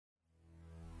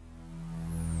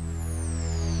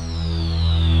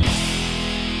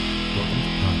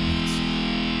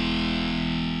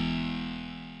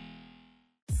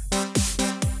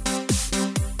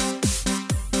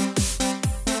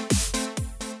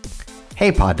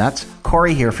Hey Podnuts,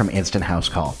 Corey here from Instant House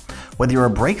Call. Whether you're a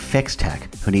break-fix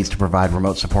tech who needs to provide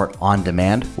remote support on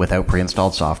demand without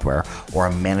pre-installed software, or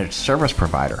a managed service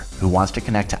provider who wants to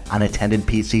connect to unattended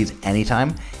PCs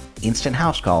anytime, Instant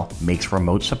House Call makes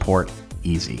remote support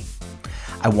easy.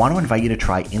 I want to invite you to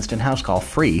try Instant House Call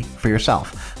free for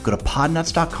yourself. Go to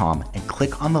podnuts.com and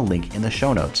click on the link in the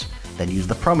show notes. Then use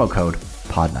the promo code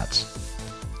PODNUTS.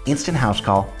 Instant House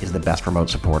Call is the best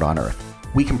remote support on earth.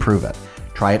 We can prove it.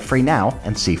 Try it free now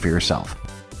and see for yourself.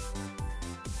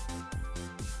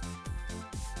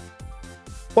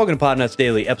 Welcome to Podnuts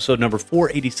Daily, episode number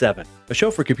 487, a show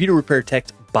for computer repair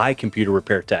techs by computer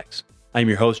repair techs. I'm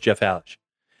your host, Jeff Hallish.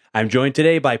 I'm joined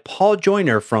today by Paul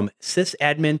Joyner from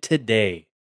Sysadmin Today.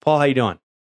 Paul, how you doing?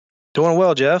 Doing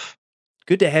well, Jeff.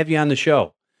 Good to have you on the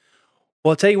show.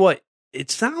 Well, I'll tell you what, it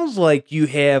sounds like you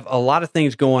have a lot of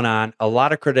things going on, a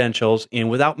lot of credentials, and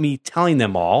without me telling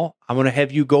them all, I'm going to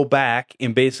have you go back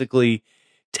and basically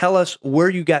tell us where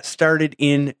you got started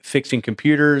in fixing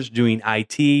computers, doing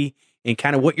IT, and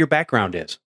kind of what your background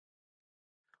is.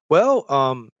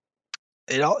 Well,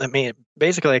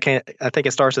 basically, I think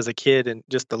it starts as a kid and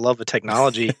just the love of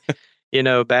technology.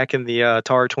 Back in the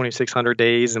Atari 2600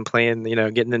 days and playing,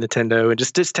 getting the Nintendo and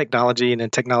just technology and then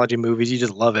technology movies. You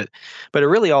just love it. But it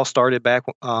really all started back.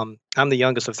 I'm the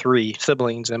youngest of three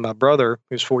siblings, and my brother,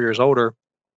 who's 4 years older,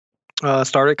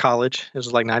 started college. It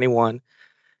was like 91,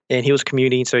 and he was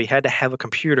commuting, so he had to have a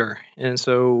computer. And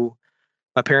so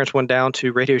my parents went down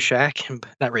to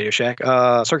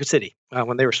Circuit City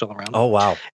when they were still around. Oh,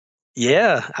 wow.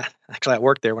 Yeah. I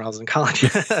worked there when I was in college.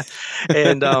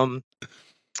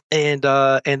 And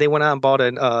they went out and bought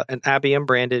an IBM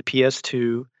branded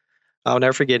PS2. I'll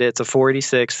never forget it. It's a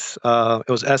 486. It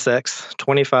was SX,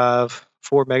 25,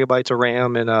 4 megabytes of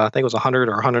RAM, and I think it was 100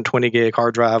 or 120 gig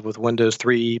hard drive with Windows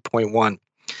 3.1.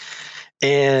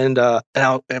 And I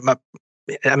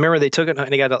remember they took it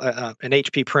and they got an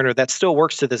HP printer that still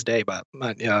works to this day, by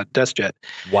my DeskJet.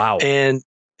 Wow. And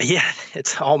yeah,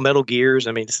 it's all metal gears.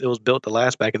 I mean, it was built to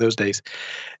last back in those days.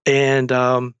 And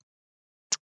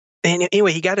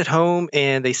anyway, he got it home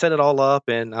and they set it all up.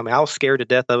 And I was scared to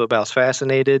death of it, but I was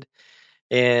fascinated.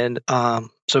 And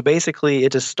so basically,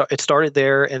 it started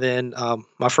there. And then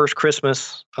my first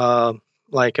Christmas, I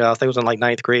think it was in like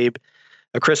ninth grade,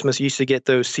 a Christmas used to get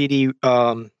those CD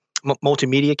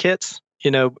multimedia kits.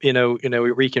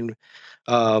 Where you can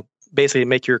basically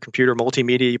make your computer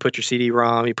multimedia. You put your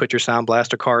CD-ROM, you put your Sound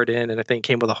Blaster card in, and I think it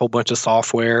came with a whole bunch of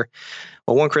software.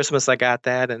 Well, one Christmas I got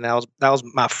that, and that was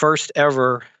my first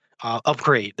ever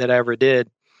upgrade that I ever did.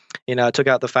 I took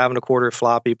out the 5 1/4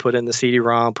 floppy, put in the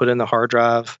CD-ROM, put in the hard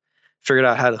drive, figured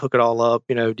out how to hook it all up.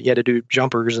 You had to do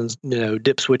jumpers and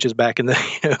dip switches back in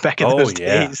those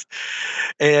days.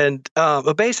 And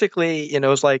but basically, it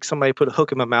was like somebody put a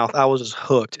hook in my mouth. I was just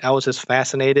hooked. I was just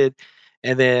fascinated.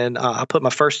 And then I put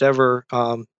my first ever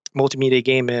multimedia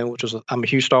game in, which was I'm a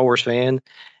huge Star Wars fan,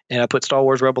 and I put Star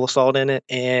Wars Rebel Assault in it,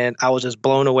 and I was just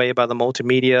blown away by the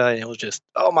multimedia, and it was just,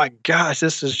 oh my gosh,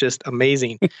 this is just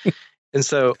amazing. And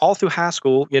so all through high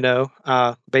school,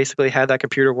 basically had that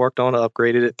computer worked on,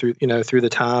 upgraded it through the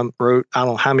time, wrote I don't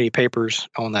know how many papers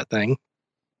on that thing.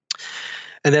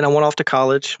 And then I went off to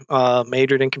college,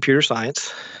 majored in computer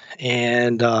science,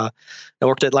 and I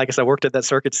worked at that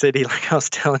Circuit City, like I was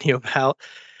telling you about.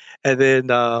 And then,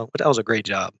 but that was a great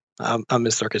job. I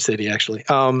miss Circuit City actually.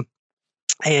 And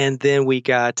then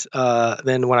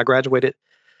then when I graduated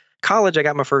college, I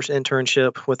got my first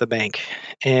internship with a bank,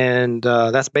 and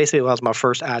that's basically was my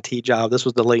first IT job. This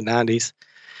was the late 90s,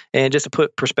 and just to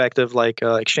put perspective, like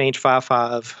Exchange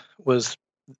 5.5 was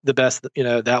the best.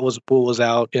 That was what was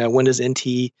out. Windows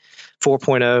NT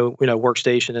 4.0,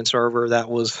 workstation and server. That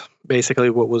was basically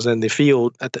what was in the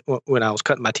field when I was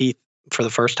cutting my teeth for the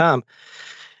first time.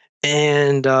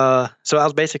 And so I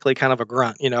was basically kind of a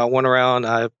grunt. I went around,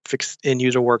 I fixed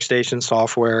end-user workstation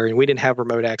software, and we didn't have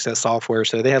remote access software.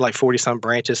 So they had like 40-some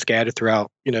branches scattered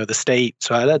throughout, the state.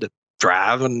 So I had to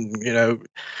drive and,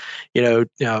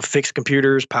 fix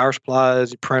computers, power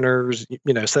supplies, printers,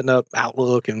 setting up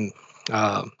Outlook and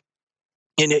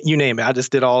you name it. I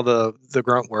just did all the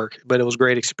grunt work, but it was a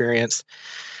great experience.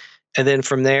 And then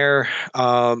from there,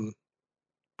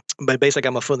 but basically I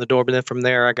got my foot in the door. But then from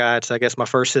there, I got, I guess, my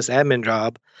first sysadmin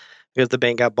job because the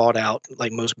bank got bought out,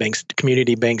 like most banks,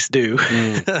 community banks do.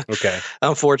 Okay.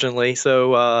 Unfortunately.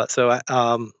 So I,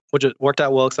 which worked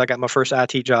out well because I got my first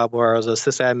IT job where I was a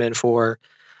sysadmin for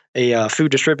a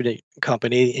food distributing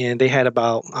company, and they had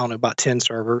about 10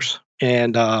 servers,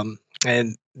 and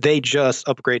they just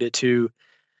upgraded to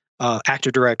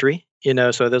Active Directory.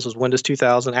 So this was Windows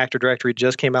 2000. Active Directory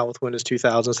just came out with Windows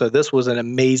 2000. So this was an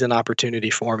amazing opportunity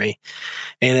for me.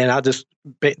 And then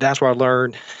that's where I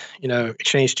learned,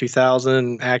 Exchange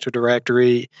 2000, Active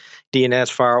Directory,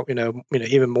 DNS fire,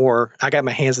 even more. I got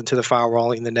my hands into the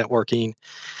firewalling, the networking,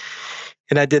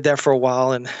 and I did that for a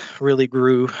while and really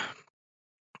grew.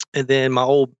 And then my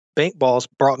old bank boss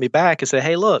brought me back and said,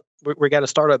 "Hey, look, we got a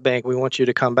startup bank. We want you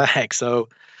to come back." So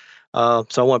I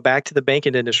went back to the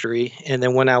banking industry, and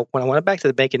then when I went back to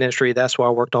the banking industry, that's where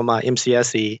I worked on my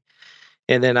MCSE,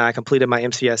 and then I completed my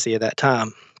MCSE at that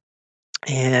time,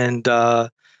 and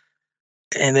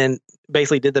then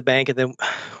basically did the bank, and then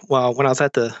when I was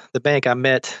at the bank, I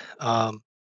met a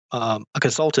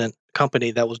consultant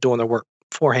company that was doing their work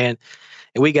beforehand,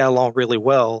 and we got along really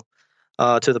well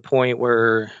to the point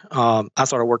where I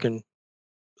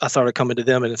started coming to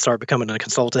them and started becoming a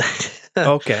consultant.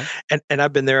 Okay. And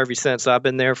I've been there ever since. So I've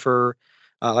been there for,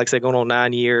 like I said, going on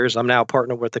 9 years. I'm now a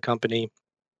partner with the company.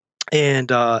 And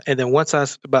then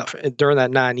during that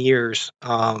 9 years,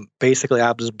 basically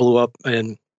I just blew up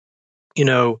in,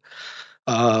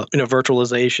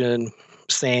 virtualization,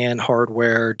 SAN,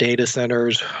 hardware, data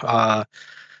centers. I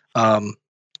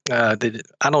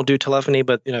don't do telephony,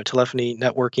 but, telephony,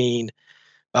 networking,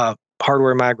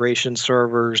 hardware migration,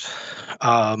 servers,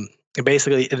 and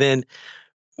then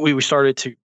we started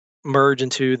to merge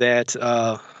into that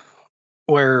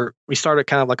where we started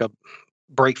kind of like a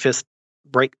break fix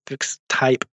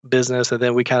type business, and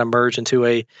then we kind of merged into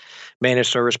a managed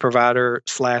service provider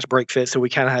 / break fix. So we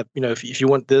kind of have, if you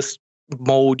want this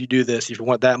mold, you do this. If you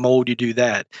want that mold, you do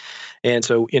that. And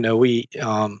so we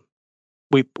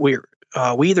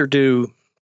either do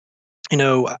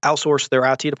outsource their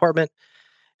IT department.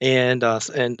 And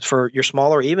for your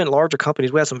smaller, even larger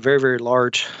companies, we have some very, very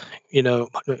large,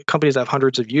 companies that have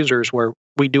hundreds of users where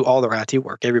we do all their IT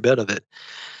work, every bit of it.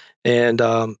 And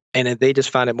they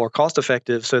just find it more cost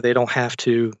effective, so they don't have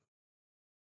to,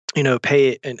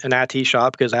 pay an IT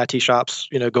shop, because IT shops,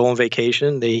 go on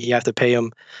vacation. You have to pay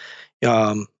them,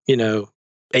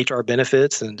 HR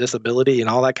benefits and disability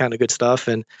and all that kind of good stuff.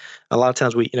 And a lot of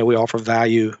times we offer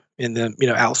value in them,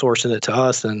 outsourcing it to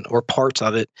us or parts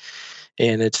of it.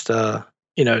 And it's,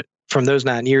 from those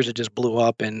 9 years, it just blew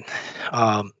up, and,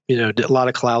 a lot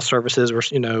of cloud services were,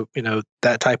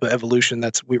 that type of evolution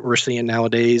we're seeing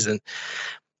nowadays.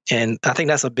 And I think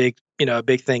that's a big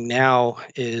thing now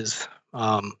is,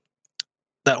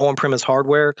 that on-premise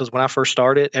hardware. Because when I first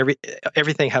started,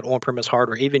 everything had on-premise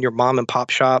hardware. Even your mom and pop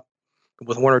shop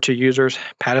with 1 or 2 users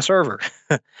had a server.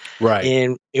 Right.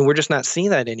 And we're just not seeing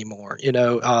that anymore.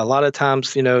 A lot of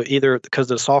times, either because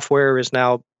the software is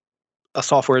now a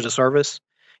software as a service.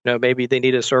 Maybe they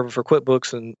need a server for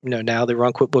QuickBooks, and now they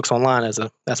run QuickBooks Online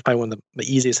that's probably one of the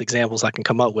easiest examples I can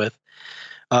come up with.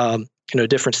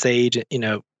 Different Sage,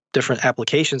 different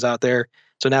applications out there.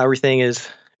 So now everything is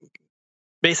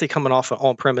basically coming off of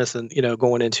on-premise and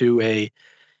going into a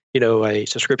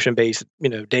subscription-based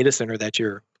data center that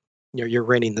you're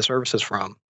renting the services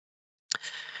from.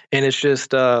 And it's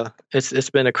just it's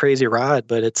been a crazy ride,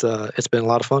 but it's been a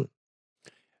lot of fun.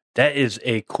 That is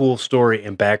a cool story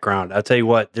and background. I'll tell you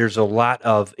what, there's a lot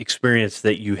of experience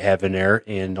that you have in there,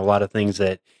 and a lot of things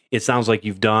that it sounds like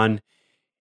you've done.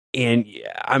 And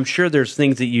I'm sure there's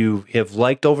things that you have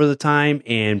liked over the time,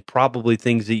 and probably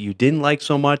things that you didn't like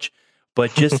so much,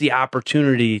 but just the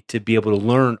opportunity to be able to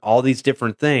learn all these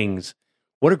different things.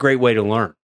 What a great way to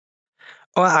learn.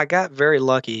 Well, I got very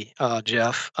lucky,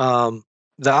 Jeff. The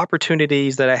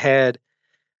opportunities that I had,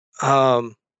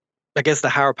 I guess the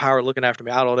higher power looking after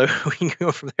me. I don't know. We can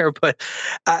go from there, but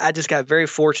I just got very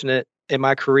fortunate in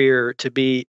my career to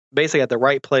be basically at the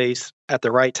right place at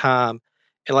the right time.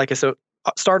 And like I said,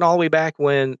 starting all the way back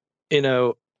when,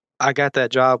 I got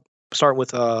that job, starting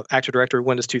with Active Directory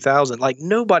Windows 2000, like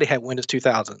nobody had Windows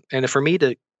 2000. And for me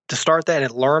to start that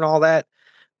and learn all that,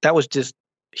 that was just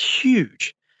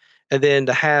huge. And then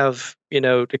to have,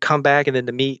 to come back and then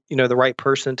to meet, the right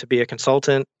person to be a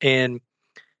consultant. And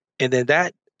then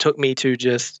that took me to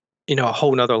just, a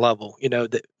whole nother level,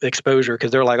 the exposure,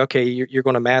 because they're like, okay, you're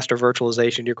going to master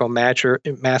virtualization. You're going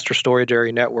to master storage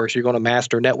area networks. You're going to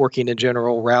master networking in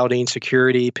general, routing,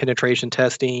 security, penetration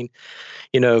testing,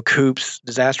 COOPS,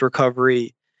 disaster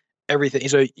recovery, everything.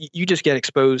 So you just get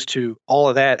exposed to all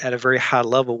of that at a very high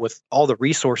level with all the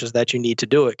resources that you need to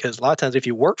do it. Because a lot of times if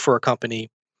you work for a company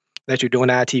that you're doing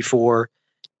IT for,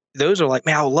 those are like,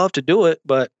 man, I would love to do it,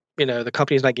 but the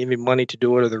company's not giving me money to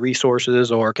do it, or the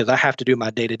resources, or because I have to do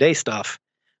my day-to-day stuff.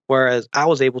 Whereas I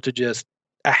was able to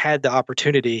I had the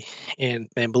opportunity, and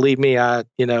believe me, I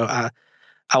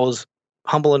was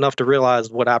humble enough to realize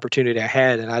what opportunity I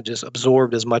had, and I just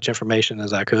absorbed as much information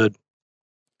as I could.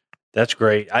 That's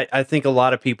great. I think a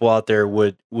lot of people out there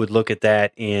would look at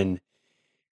that and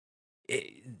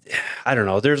I don't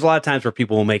know. There's a lot of times where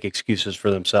people will make excuses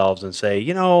for themselves and say,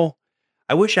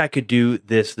 I wish I could do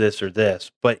this, this, or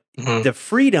this. But the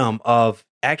freedom of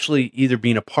actually either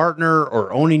being a partner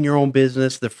or owning your own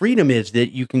business, the freedom is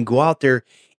that you can go out there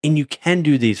and you can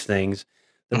do these things.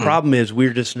 The problem is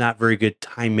we're just not very good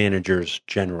time managers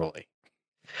generally.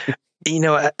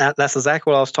 That's exactly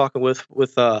what I was talking with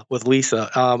Lisa.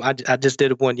 I just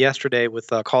did one yesterday with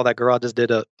Call That Girl. I just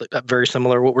did a very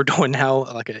similar what we're doing now,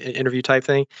 like an interview type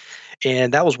thing.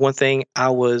 And that was one thing I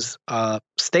was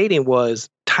stating was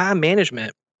time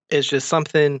management is just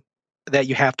something that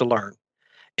you have to learn.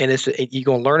 And you're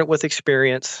going to learn it with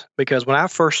experience, because when I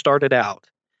first started out,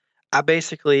 I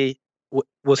basically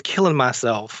was killing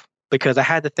myself because I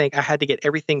had to think I had to get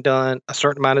everything done a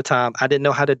certain amount of time. I didn't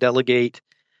know how to delegate.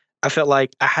 I felt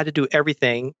like I had to do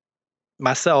everything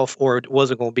myself or it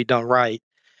wasn't going to be done right.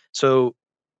 So,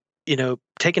 be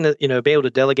able to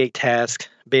delegate tasks,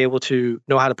 be able to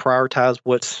know how to prioritize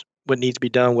what needs to be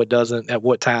done, what doesn't, at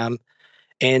what time,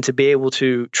 and to be able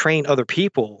to train other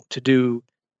people to do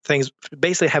things,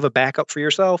 basically have a backup for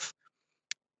yourself.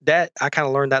 That I kind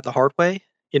of learned that the hard way,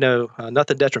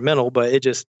 nothing detrimental, but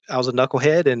I was a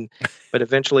knucklehead. But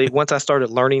eventually once I started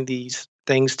learning these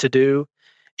things to do,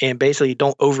 and basically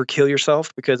don't overkill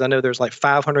yourself, because I know there's like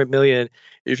 500 million.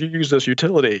 If you use this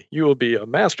utility, you will be a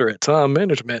master at time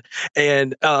management.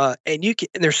 And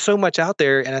there's so much out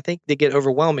there, and I think they get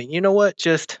overwhelming. You know what?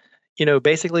 Just,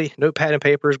 basically notepad and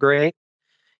paper is great.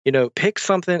 Pick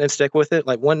something and stick with it,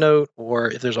 like OneNote, or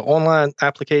if there's an online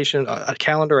application, a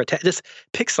calendar, just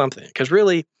pick something, because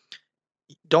really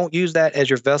don't use that as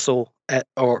your vessel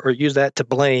or use that to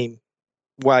blame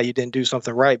why you didn't do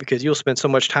something right, because you'll spend so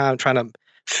much time trying to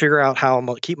figure out how I'm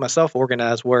going to keep myself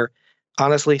organized, where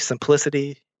honestly,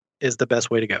 simplicity is the best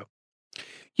way to go.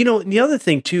 The other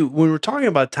thing too, when we're talking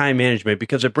about time management,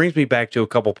 because it brings me back to a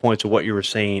couple points of what you were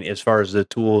saying as far as the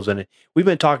tools, and we've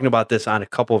been talking about this on a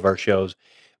couple of our shows,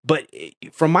 but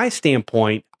from my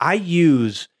standpoint, I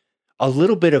use a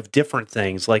little bit of different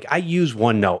things. Like I use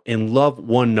OneNote and love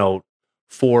OneNote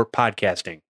for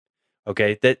podcasting.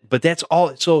 Okay. But that's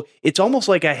all. So it's almost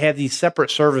like I have these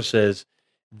separate services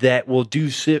that will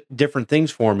do different things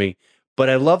for me. But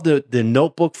I love the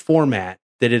notebook format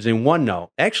that is in OneNote.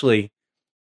 Actually,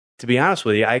 to be honest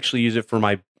with you, I actually use it for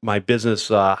my business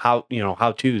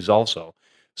how-tos also.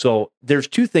 So there's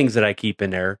two things that I keep in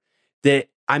there that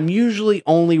I'm usually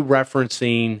only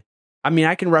referencing. I mean,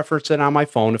 I can reference it on my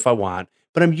phone if I want,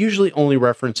 but I'm usually only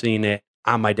referencing it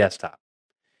on my desktop.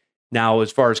 Now,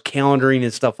 as far as calendaring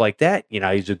and stuff like that,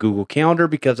 I use a Google Calendar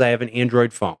because I have an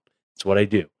Android phone. That's what I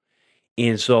do.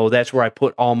 And so that's where I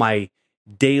put all my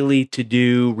daily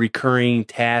to-do, recurring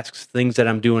tasks, things that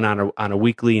I'm doing on a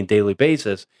weekly and daily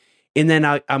basis. And then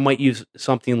I might use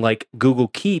something like Google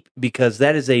Keep, because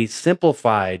that is a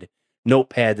simplified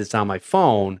notepad that's on my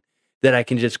phone that I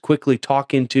can just quickly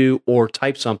talk into or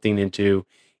type something into,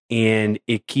 and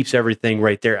it keeps everything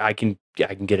right there. I can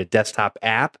get a desktop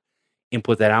app and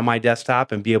put that on my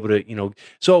desktop and be able to,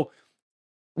 So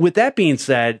with that being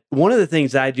said, one of the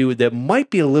things I do that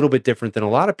might be a little bit different than a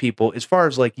lot of people, as far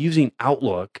as like using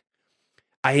Outlook,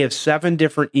 I have 7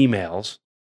 different emails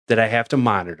that I have to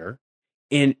monitor,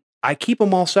 and I keep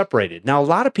them all separated. Now, a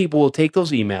lot of people will take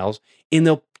those emails and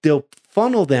they'll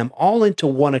funnel them all into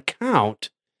one account,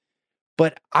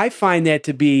 but I find that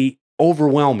to be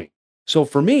overwhelming. So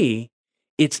for me,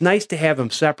 it's nice to have them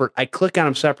separate. I click on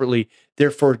them separately.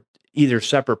 They're for either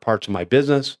separate parts of my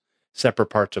business, separate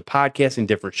parts of podcasting,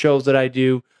 different shows that I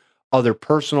do, other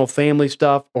personal family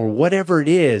stuff, or whatever it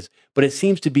is. But it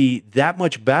seems to be that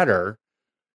much better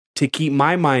to keep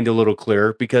my mind a little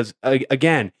clearer, because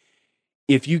again,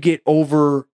 if you get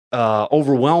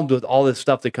overwhelmed with all this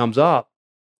stuff that comes up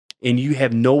and you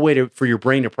have no way for your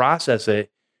brain to process it,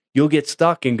 you'll get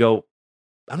stuck and go,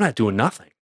 I'm not doing nothing.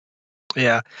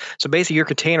 Yeah. So basically you're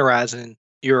containerizing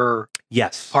your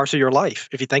parts of your life.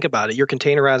 If you think about it, you're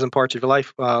containerizing parts of your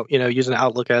life, using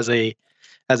Outlook as a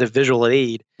visual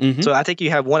aid. Mm-hmm. So I think you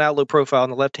have one Outlook profile on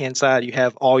the left-hand side. You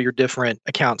have all your different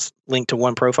accounts linked to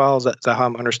one profile. Is that how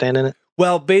I'm understanding it?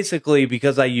 Well, basically,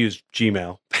 because I use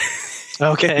Gmail.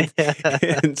 Okay.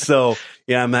 And so,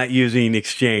 I'm not using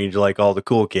Exchange like all the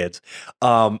cool kids.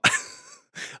 I'm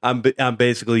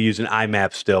basically using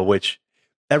IMAP still, which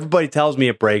everybody tells me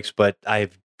it breaks, but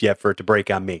I've yet for it to break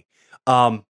on me.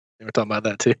 We're talking about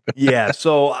that too. Yeah.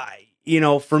 So,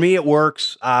 for me, it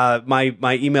works. My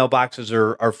email boxes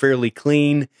are fairly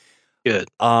clean. Good.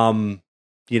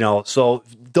 So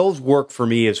those work for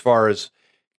me as far as,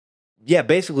 yeah,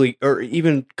 basically, or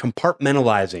even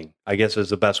compartmentalizing, I guess is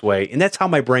the best way. And that's how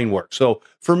my brain works. So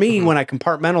for me, when I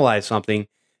compartmentalize something,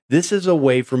 this is a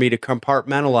way for me to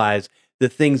compartmentalize the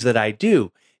things that I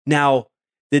do. Now,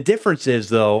 the difference is,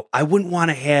 though, I wouldn't want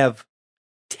to have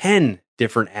 10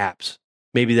 different apps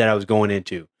maybe that I was going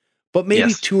into, but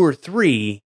maybe 2 or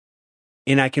 3,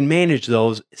 and I can manage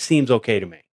those. Seems okay to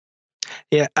me.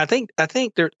 Yeah, I think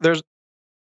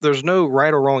there's no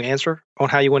right or wrong answer on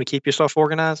how you want to keep yourself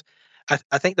organized.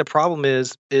 I think the problem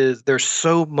is there's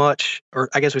so much, or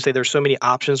I guess we say there's so many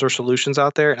options or solutions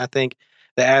out there, and I think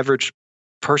the average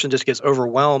person just gets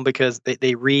overwhelmed because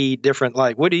they read different,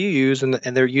 like, what do you use, and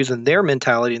they're using their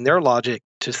mentality and their logic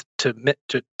to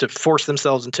force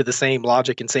themselves into the same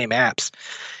logic and same apps,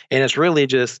 and it's really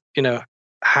just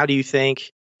how do you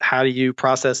think, how do you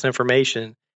process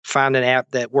information, find an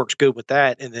app that works good with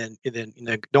that, and then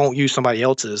don't use somebody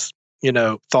else's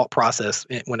thought process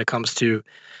when it comes to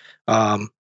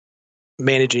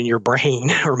managing your brain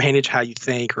or manage how you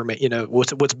think, or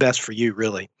what's best for you.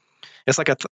 Really, it's like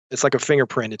a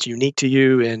fingerprint. It's unique to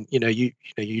you, and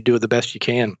you do it the best you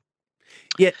can.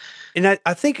 Yeah, and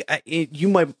I think you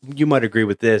might agree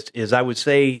with this. Is I would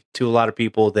say to a lot of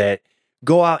people that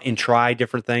go out and try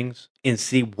different things and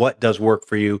see what does work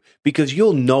for you, because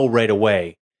you'll know right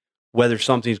away whether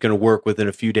something's going to work. Within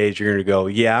a few days, you're going to go,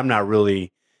 yeah,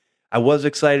 I was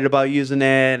excited about using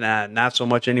it, not so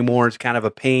much anymore. It's kind of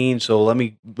a pain. So let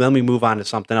me move on to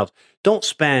something else. Don't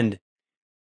spend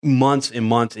months and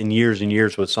months and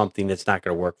years with something that's not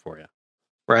going to work for you.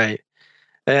 Right.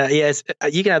 Yes,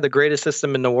 you can have the greatest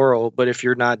system in the world, but if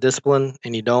you're not disciplined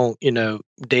and you don't,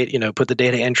 put the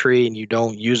data entry and you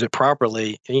don't use it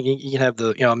properly, you can have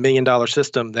the $1 million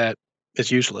system that is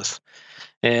useless.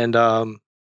 And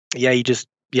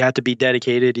you have to be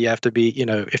dedicated. You have to be,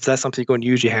 if that's something you're going to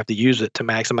use, you have to use it to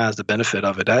maximize the benefit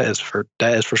of it. That is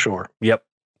for sure. Yep.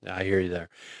 I hear you there.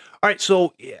 All right.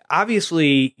 So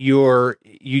obviously you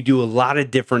do a lot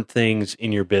of different things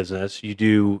in your business. You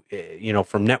do,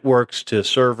 from networks to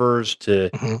servers to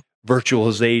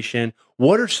virtualization.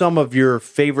 What are some of your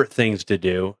favorite things to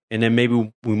do? And then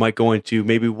maybe we might go into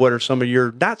what are some of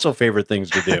your not so favorite things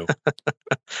to do?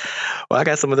 Well, I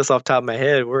got some of this off the top of my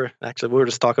head. We were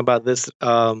just talking about this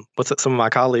with some of my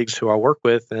colleagues who I work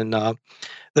with, and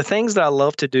the things that I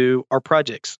love to do are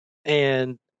projects.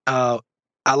 And I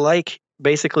like,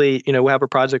 basically, we have a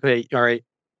project. Hey, all right,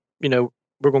 we're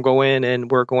going to go in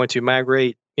and we're going to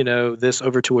migrate this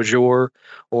over to Azure,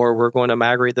 or we're going to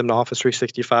migrate them to Office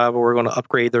 365, or we're going to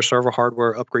upgrade their server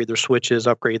hardware, upgrade their switches,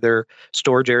 upgrade their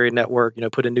storage area network,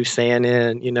 put a new SAN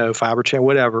in, fiber channel,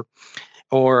 whatever,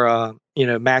 or,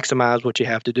 maximize what you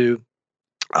have to do.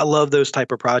 I love those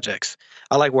type of projects.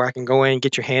 I like where I can go in,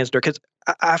 get your hands dirty, because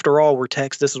after all, we're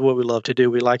techs. This is what we love to do.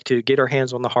 We like to get our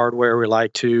hands on the hardware. We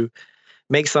like to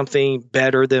make something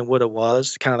better than what it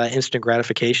was, kind of that instant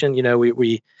gratification.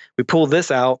 We pulled this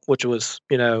out, which was,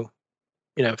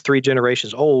 3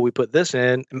 generations old. We put this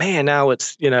in, man, now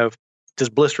it's,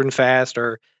 just blistering fast,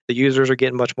 or the users are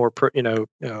getting much more,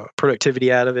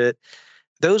 productivity out of it.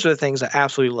 Those are the things I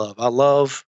absolutely love. I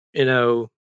love,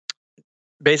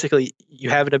 basically you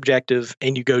have an objective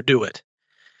and you go do it.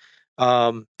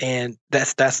 And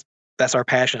that's our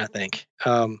passion, I think.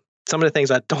 Some of the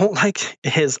things I don't like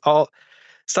is all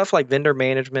stuff like vendor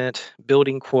management,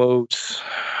 building quotes,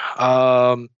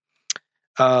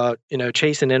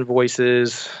 chasing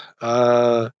invoices,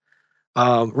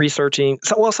 researching.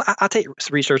 So I take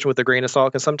researching with a grain of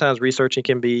salt, because sometimes researching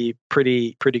can be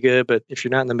pretty good. But if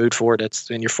you're not in the mood for it,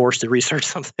 and you're forced to research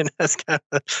something, that's kind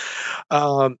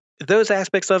of those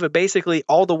aspects of it. Basically,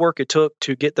 all the work it took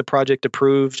to get the project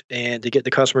approved and to get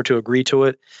the customer to agree to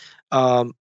it.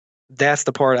 That's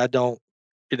the part I don't.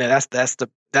 That's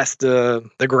the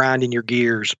grinding your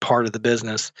gears part of the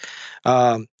business.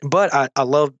 But I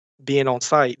love being on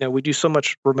site. We do so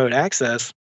much remote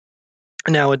access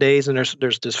nowadays, and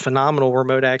there's this phenomenal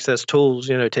remote access tools.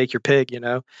 Take your pick.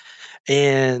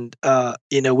 And I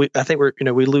think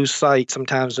we lose sight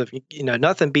sometimes of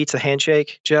nothing beats a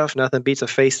handshake, Jeff. Nothing beats a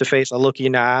face to face, a look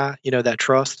in the eye. That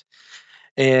trust.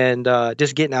 And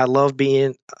just getting. I love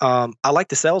being. I like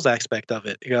the sales aspect of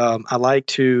it. I like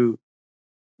to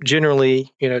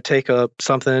generally, take up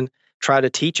something, try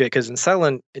to teach it, because in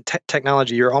selling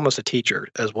technology, you're almost a teacher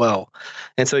as well.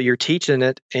 And so you're teaching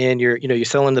it, and you're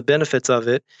selling the benefits of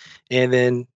it, and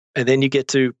then you get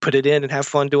to put it in and have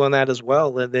fun doing that as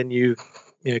well. And then you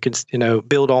can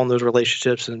build on those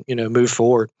relationships and move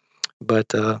forward.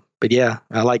 But yeah,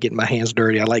 I like getting my hands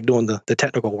dirty. I like doing the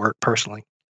technical work personally.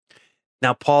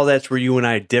 Now, Paul, that's where you and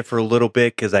I differ a little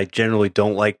bit because I generally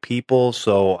don't like people.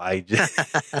 So I just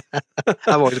I've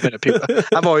always been a people.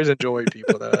 I've always enjoyed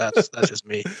people, though. That's just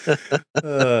me.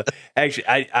 Actually,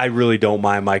 I really don't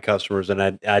mind my customers,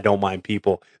 and I don't mind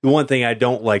people. The one thing I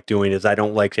don't like doing is I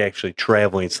don't like actually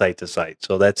traveling site to site.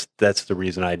 So that's the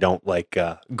reason I don't like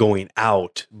going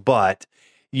out. But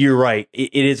you're right.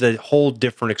 It is a whole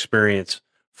different experience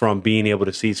from being able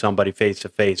to see somebody face to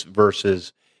face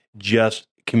versus just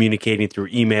communicating through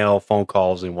email, phone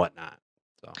calls, and whatnot.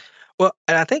 So. Well,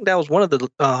 and I think that was one of the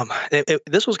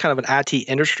this was kind of an IT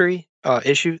industry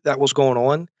issue that was going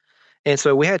on. And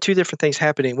so we had two different things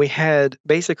happening. We had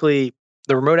basically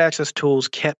the remote access tools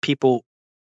kept people,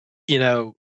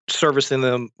 servicing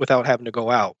them without having to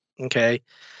go out. Okay.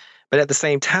 But at the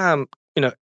same time,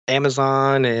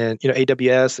 Amazon and,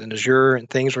 AWS and Azure and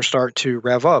things were starting to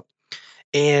rev up.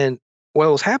 And what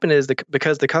was happening is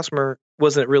because the customer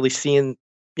wasn't really seeing,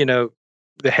 the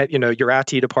head, your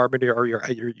IT department or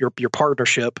your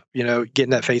partnership,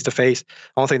 getting that face to face.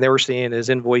 Only thing they were seeing is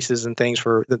invoices and things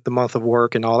for the month of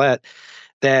work and all that.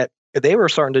 That they were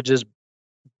starting to just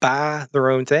buy their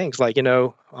own things. Like, I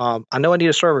know I need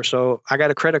a server, so I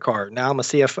got a credit card. Now I'm a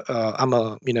I'm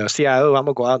a CIO. I'm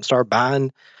gonna go out and start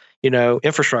buying,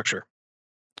 infrastructure.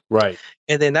 Right.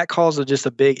 And then that caused just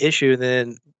a big issue.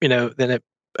 Then a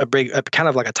kind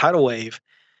of like a tidal wave,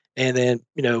 and then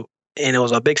and it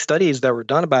was a big studies that were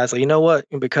done about it. It's like, you know what?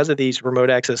 Because of these remote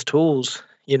access tools,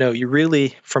 you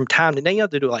really from time to time, you have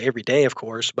to do it like every day, of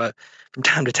course, but from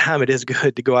time to time, it is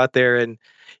good to go out there and,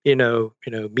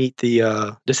 meet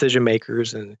the decision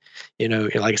makers and,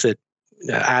 like I said,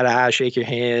 eye to eye, shake your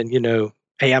hand,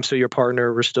 hey, I'm still your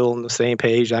partner. We're still on the same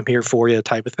page. I'm here for you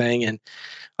type of thing. And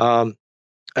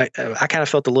I kind of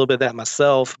felt a little bit of that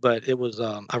myself, but it was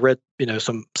I read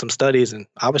some studies, and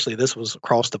obviously this was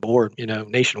across the board,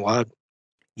 nationwide.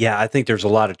 Yeah, I think there's a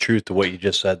lot of truth to what you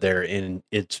just said there, and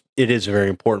it is very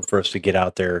important for us to get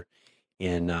out there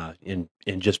and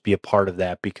just be a part of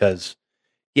that because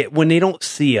when they don't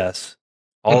see us,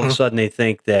 all of a sudden they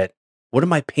think that what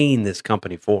am I paying this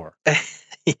company for?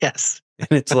 Yes, and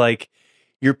it's like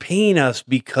you're paying us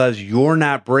because you're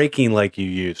not breaking like you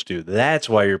used to. That's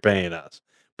why you're paying us.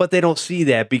 But they don't see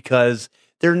that because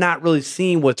they're not really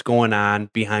seeing what's going on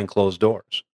behind closed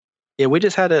doors. Yeah, we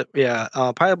just had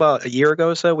probably about a year ago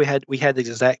or so. We had the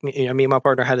exact. Me and my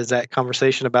partner had the exact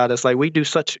conversation about it. It's like we do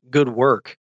such good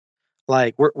work,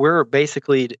 like we're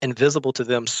basically invisible to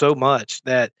them so much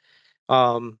that,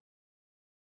 sometimes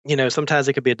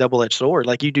it could be a double-edged sword.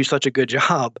 Like you do such a good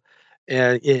job,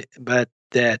 but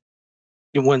that.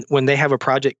 When they have a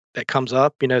project that comes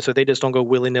up, so they just don't go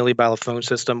willy-nilly by the phone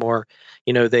system or,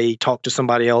 they talk to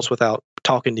somebody else without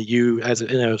talking to you as,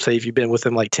 say if you've been with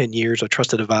them like 10 years, a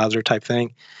trusted advisor type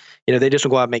thing, they just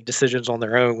don't go out and make decisions on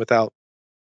their own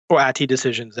or IT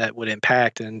decisions that would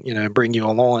impact and, bring you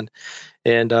along.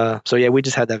 And we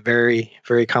just had that very,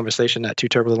 very conversation not too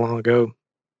terribly long ago.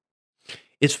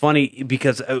 It's funny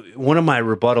because one of my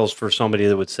rebuttals for somebody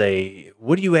that would say,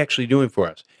 what are you actually doing for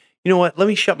us? You know what? Let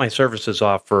me shut my services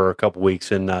off for a couple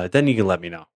weeks, and then you can let me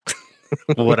know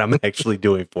what I'm actually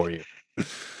doing for you.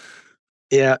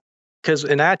 Yeah, because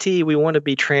in IT we want to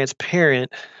be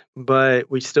transparent,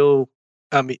 but we still.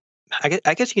 I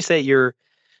guess you can say your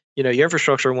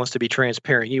infrastructure wants to be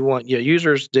transparent. You want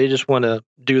users; they just want to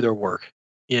do their work,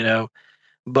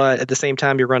 But at the same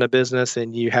time, you run a business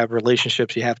and you have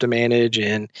relationships you have to manage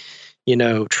and.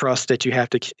 Trust that you have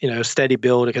to, steady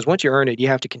build because once you earn it, you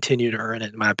have to continue to earn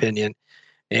it, in my opinion.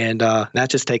 And that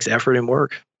just takes effort and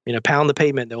work. Pound the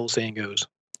pavement, the old saying goes.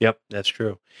 Yep, that's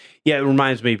true. Yeah, it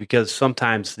reminds me because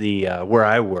sometimes where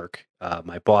I work,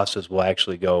 my bosses will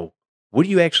actually go, what do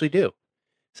you actually do?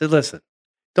 I said, listen,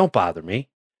 don't bother me.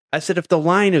 I said, if the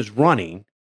line is running,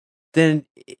 then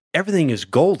everything is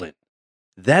golden.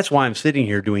 That's why I'm sitting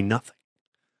here doing nothing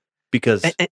because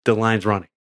the line's running.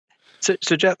 So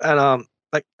Jeff, and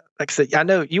like I said, I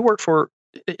know you work for.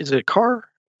 Is it a car?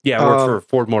 Yeah, I work for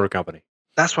Ford Motor Company.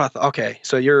 That's what I thought. Okay,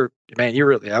 so you're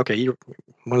really okay. You're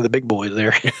one of the big boys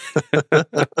there.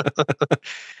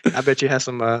 I bet you have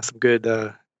some good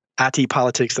IT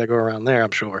politics that go around there.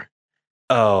 I'm sure.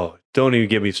 Oh, don't even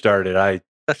get me started. I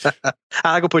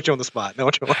can put you on the spot. No,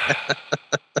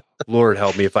 Lord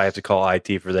help me if I have to call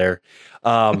IT for there.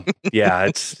 Yeah,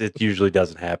 it usually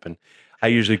doesn't happen. I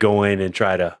usually go in and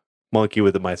try to monkey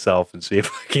with it myself and see if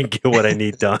I can get what I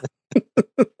need done.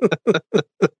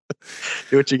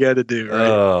 Do what you got to do, right?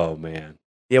 Oh man.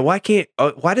 Yeah. Why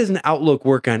doesn't Outlook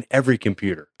work on every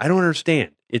computer? I don't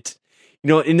understand. It's,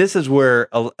 and this is where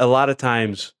a lot of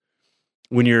times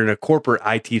when you're in a corporate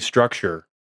IT structure,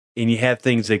 and you have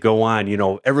things that go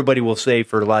on, everybody will say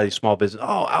for a lot of these small business,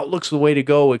 oh, Outlook's the way to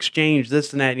go, Exchange,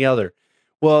 this and that and the other.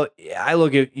 Well, I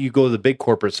look at, you go to the big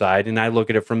corporate side, and I look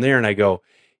at it from there and I go,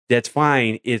 that's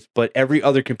fine. But every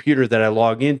other computer that I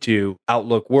log into,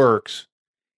 Outlook works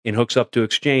and hooks up to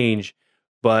Exchange,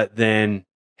 but then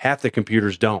half the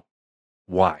computers don't.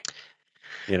 Why?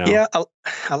 Yeah,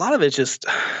 a lot of it's just,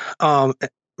 I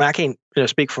can't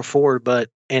speak for Ford, but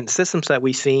in systems that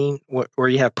we've seen where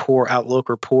you have poor Outlook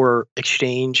or poor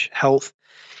Exchange health,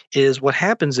 is what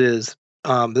happens is,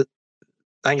 I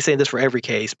can say this for every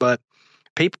case, but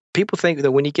people think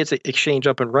that when you get Exchange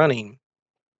up and running,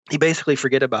 you basically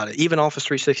forget about it. Even Office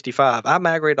 365. I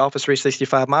migrated to Office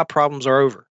 365. My problems are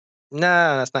over.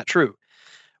 Nah, that's not true.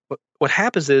 What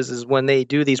happens is when they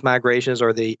do these migrations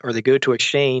or they go to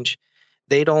Exchange,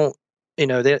 they don't they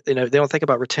don't think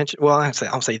about retention. Well,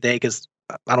 I'll say they, because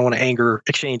I don't want to anger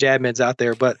Exchange admins out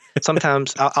there, but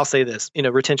sometimes I'll say this.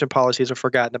 Retention policies are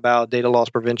forgotten about. Data loss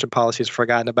prevention policies are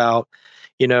forgotten about.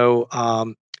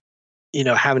 Having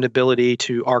the ability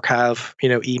to archive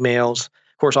emails.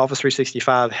 Of course, Office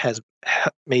 365 has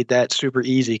made that super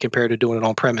easy compared to doing it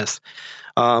on premise.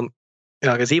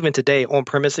 Because even today, on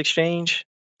premise Exchange,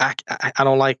 I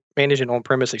don't like managing on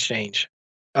premise Exchange.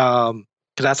 Because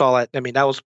that's all that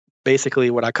was basically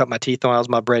what I cut my teeth on. That was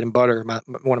my bread and butter,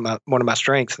 one of my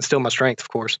strengths, and still my strength, of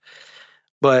course.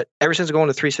 But ever since going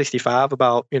to 365,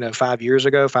 about 5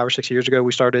 or 6 years ago,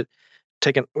 we started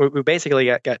we basically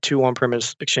got 2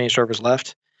 on-premise Exchange servers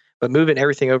left. But moving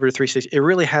everything over to 360, it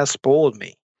really has spoiled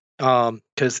me,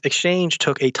 because Exchange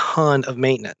took a ton of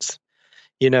maintenance.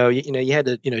 You had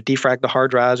to defrag the hard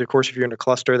drives. Of course, if you're in a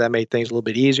cluster, that made things a little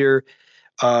bit easier.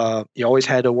 You always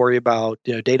had to worry about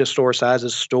data store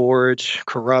sizes, storage,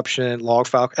 corruption, log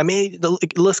file. The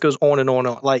list goes on and on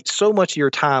and on. Like, so much of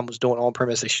your time was doing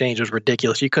on-premise Exchange. It was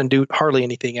ridiculous. You couldn't do hardly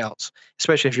anything else,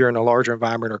 especially if you're in a larger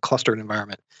environment or clustered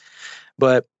environment.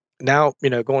 But now,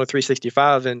 going to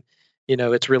 365, and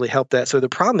it's really helped that. So the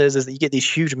problem is that you get these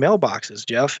huge mailboxes,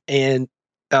 Jeff, and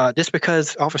just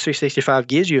because Office 365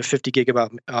 gives you a 50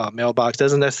 gigabyte mailbox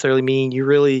doesn't necessarily mean you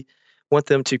really want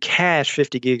them to cache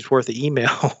 50 gigs worth of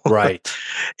email right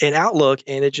in Outlook,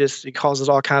 and it causes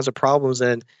all kinds of problems.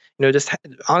 And just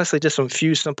honestly, just some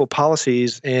few simple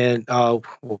policies, and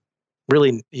will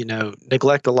really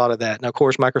neglect a lot of that. Now, of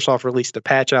course, Microsoft released a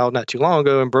patch out not too long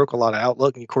ago and broke a lot of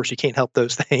Outlook, and of course, you can't help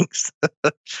those things.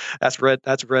 That's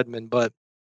Redmond, but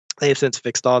they have since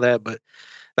fixed all that. But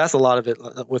that's a lot of it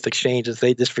with Exchanges.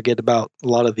 They just forget about a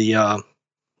lot of the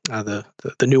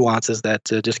nuances that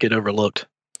just get overlooked.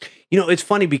 It's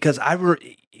funny because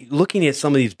looking at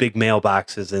some of these big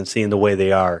mailboxes and seeing the way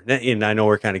they are, and I know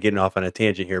we're kind of getting off on a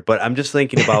tangent here, but I'm just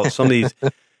thinking about some of these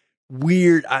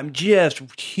just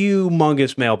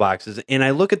humongous mailboxes. And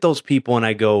I look at those people and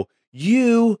I go,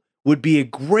 you would be a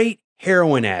great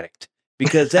heroin addict,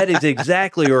 because that is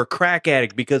exactly, or a crack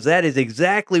addict, because that is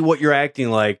exactly what you're acting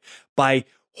like by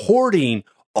hoarding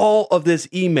all of this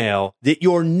email that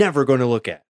you're never going to look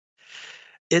at.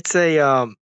 It's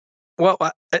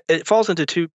it falls into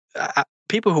two.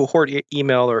 People who hoard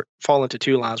email fall into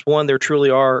two lines. One, there truly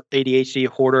are ADHD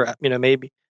hoarder.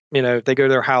 Maybe they go to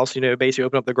their house. Basically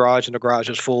open up the garage and the garage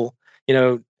is full. They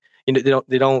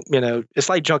don't. It's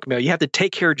like junk mail. You have to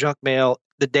take care of junk mail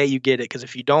the day you get it, because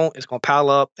if you don't, it's going to pile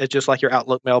up. It's just like your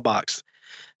Outlook mailbox.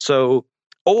 So,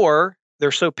 or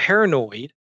they're so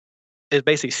paranoid. It's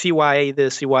basically CYA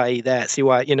this, CYA that,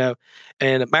 CYA.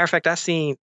 And a matter of fact, I've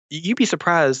seen. You'd be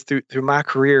surprised through my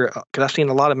career, because I've seen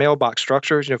a lot of mailbox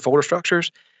structures, folder structures.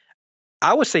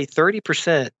 I would say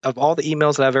 30% of all the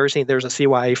emails that I've ever seen, there's a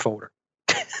CYA folder.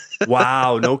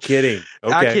 Wow, no kidding.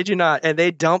 Okay. I kid you not. And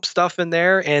they dump stuff in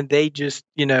there, and they just,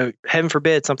 heaven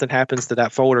forbid something happens to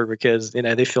that folder, because,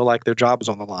 they feel like their job is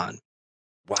on the line.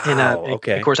 Wow. And,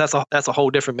 okay. Of course, that's a whole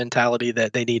different mentality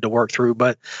that they need to work through.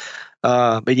 But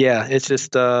yeah, it's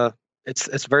just,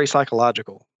 it's very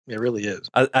psychological. It really is.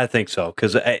 I think so,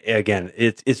 because again,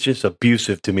 it's just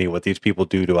abusive to me what these people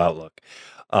do to Outlook.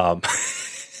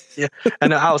 Yeah,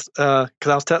 and I was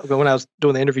when I was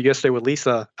doing the interview yesterday with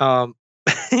Lisa. I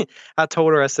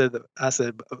told her, I said,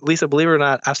 Lisa, believe it or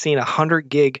not, I've seen 100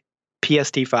 gig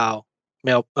PST file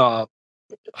mail. The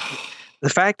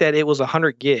fact that it was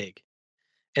 100 gig,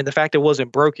 and the fact it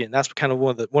wasn't broken, that's kind of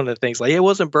one of the things. Like, it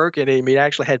wasn't broken. It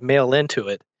actually had mail into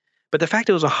it, but the fact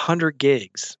it was 100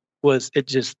 gigs. It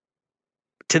just,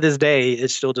 to this day, it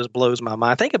still just blows my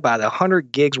mind. Think about it,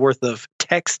 100 gigs worth of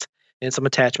text and some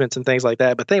attachments and things like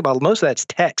that. But think about it, most of that's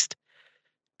text,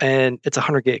 and it's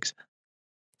 100 gigs.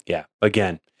 Yeah.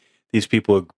 Again, these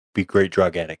people would be great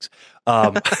drug addicts.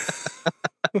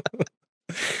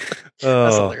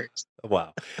 That's hilarious.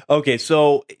 Wow. Okay,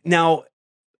 so now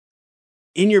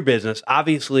in your business,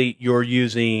 obviously you're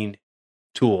using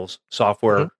tools,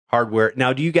 software, hardware.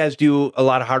 Now, do you guys do a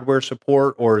lot of hardware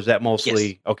support, or is that mostly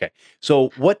Yes. okay?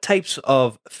 So what types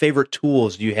of favorite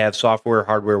tools do you have, software,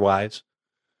 hardware wise?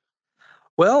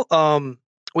 Well,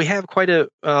 we have quite a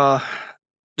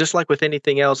just like with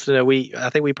anything else, I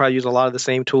think we probably use a lot of the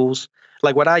same tools.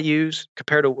 Like what I use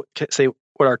compared to say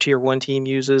what our tier one team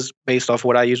uses, based off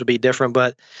what I use would be different.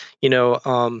 But you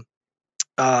know,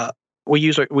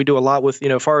 we do a lot with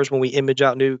as far as when we image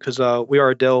out new, because we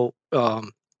are a Dell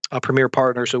a premier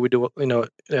partner, so we do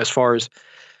as far as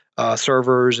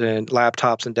servers and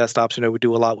laptops and desktops, we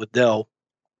do a lot with Dell,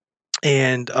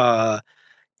 and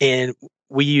and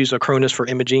we use Acronis for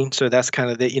imaging. So that's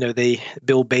kind of they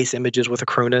build base images with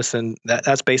Acronis, and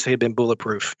that's basically been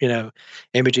bulletproof.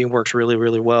 Imaging works really,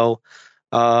 really well.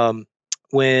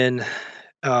 When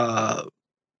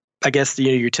I guess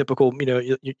your typical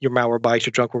your Malwarebytes,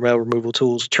 your junk mail removal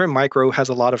tools. Trim Micro has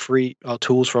a lot of free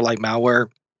tools for like malware,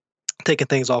 taking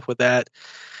things off with that.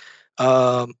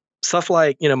 Stuff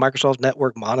like Microsoft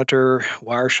Network Monitor,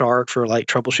 Wireshark for like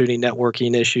troubleshooting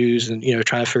networking issues and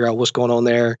trying to figure out what's going on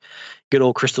there. Good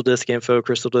old Crystal Disk Info,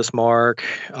 Crystal Disk Mark,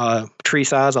 Tree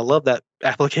Size. I love that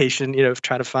application.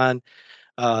 Trying to find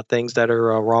things that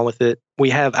are wrong with it.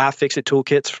 We have iFixit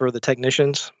toolkits for the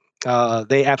technicians.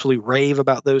 They absolutely rave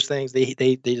about those things. They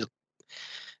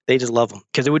just love them,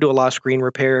 because we do a lot of screen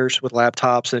repairs with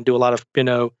laptops and do a lot of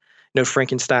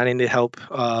Frankensteining to help.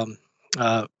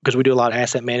 Because we do a lot of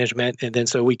asset management, and then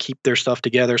so we keep their stuff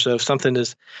together. So if something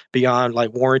is beyond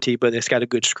like warranty, but it's got a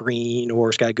good screen or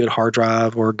it's got a good hard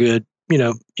drive or a good,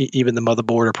 even the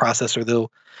motherboard or processor,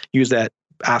 they'll use that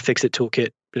iFixit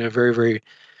toolkit, very, very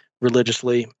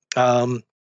religiously. We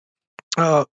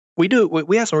have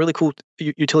some really cool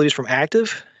utilities from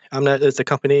Active. It's a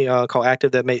company called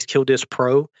Active that makes KillDisk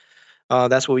Pro.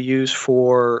 That's what we use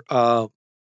for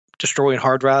destroying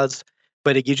hard drives.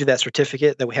 But it gives you that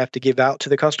certificate that we have to give out to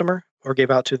the customer or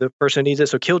give out to the person who needs it.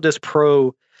 So KillDisk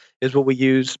Pro is what we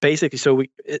use basically. So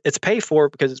it's paid for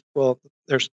because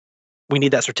we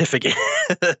need that certificate.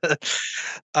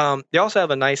 They also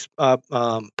have a nice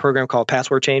program called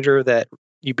Password Changer that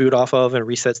you boot off of and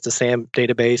resets the SAM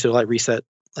database. It'll like reset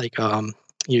like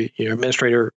your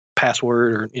administrator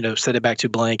password, or set it back to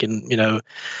blank and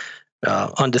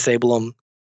undisable them.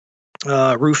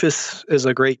 Rufus is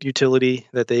a great utility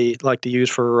that they like to use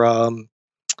for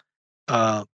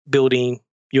building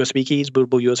USB keys,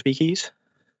 bootable USB keys.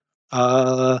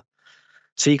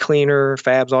 CCleaner,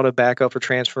 Fab's Auto Backup for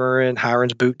transferring,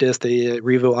 Hiren's Boot Disk, the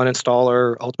Revo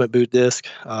Uninstaller, Ultimate Boot Disk,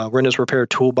 Windows Repair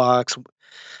Toolbox.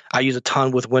 I use a ton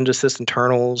with Windows System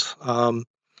internals.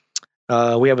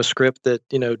 We have a script that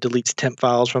deletes temp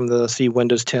files from the C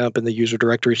Windows temp and the user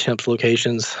directory temps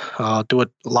locations. Do a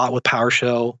lot with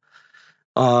PowerShell.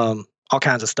 All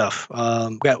kinds of stuff.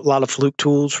 We got a lot of Fluke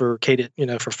tools for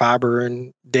for fiber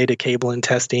and data cabling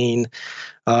testing.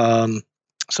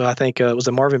 So I think it was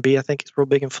a Marvin B. I think he's real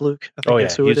big in Fluke. I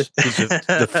think he's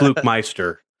the Fluke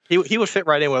Meister. He would fit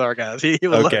right in with our guys. He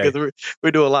would love it.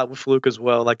 We do a lot with Fluke as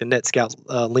well, like the NetScout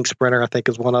Link Sprinter, I think,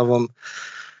 is one of them.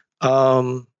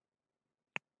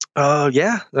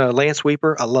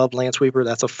 Landsweeper. I love Landsweeper.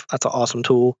 That's an awesome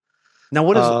tool. Now,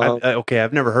 what is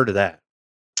I've never heard of that.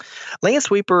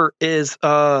 Landsweeper is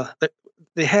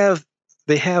they have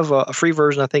a free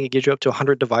version. I think it gives you up to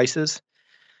 100 devices,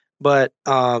 but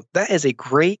that is a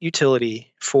great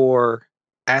utility for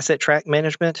asset track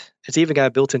management. It's even got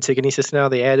a built-in ticketing system now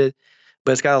they added,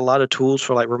 but it's got a lot of tools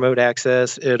for like remote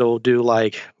access. It'll do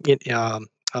like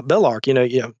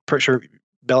Belarc. Pretty sure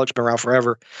Belarc's been around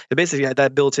forever. It basically got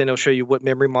that built in. It'll show you what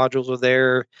memory modules are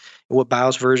there, what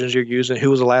BIOS versions you're using,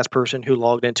 who was the last person who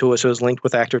logged into it, so it's linked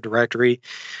with Active Directory.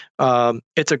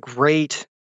 It's a great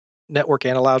network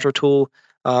analyzer tool.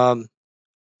 A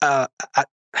lot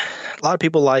of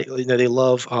people they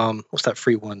love what's that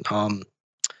free one?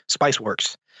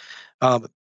 Spiceworks.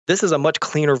 This is a much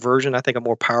cleaner version. I think a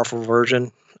more powerful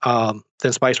version than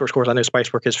Spiceworks. Of course, I know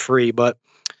Spiceworks is free, but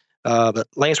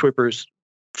Landsweeper is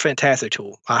fantastic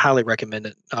tool. I highly recommend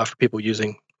it for people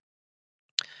using.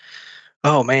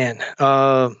 Oh man,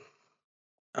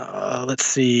 let's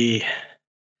see.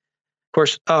 Of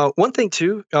course, one thing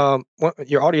too,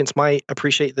 your audience might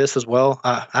appreciate this as well.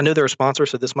 I know they're a sponsor,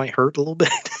 so this might hurt a little bit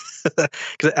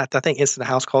because I think Instant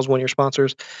House Call is one of your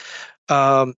sponsors.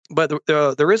 But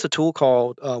there is a tool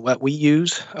called what we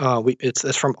use.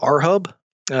 It's from RHub.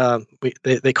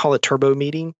 They call it Turbo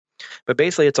Meeting, but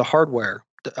basically it's a hardware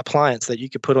appliance that you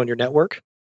could put on your network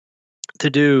to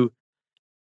do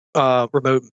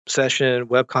remote session,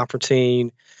 web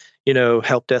conferencing,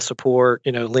 help desk support,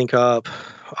 link up.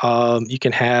 You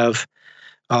can have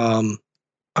what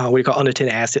do you call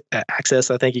unattended access?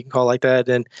 I think you can call it like that,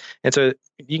 and so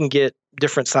you can get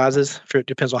different sizes. It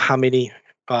depends on how many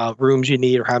rooms you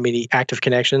need or how many active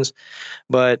connections.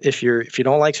 But if you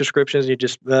don't like subscriptions, you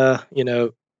just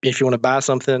if you want to buy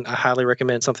something, I highly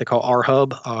recommend something called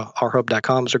RHub.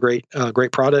 RHub.com is a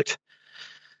great product.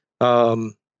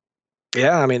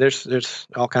 Yeah, I mean, there's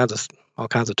all kinds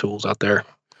of tools out there.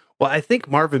 Well, I think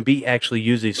Marvin B actually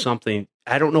uses something.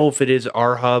 I don't know if it is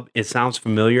RHub. It sounds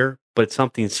familiar, but it's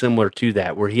something similar to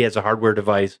that, where he has a hardware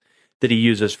device that he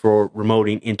uses for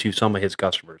remoting into some of his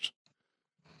customers.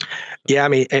 Yeah, I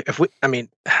mean,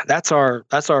 that's our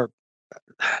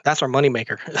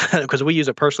moneymaker because we use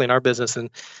it personally in our business, and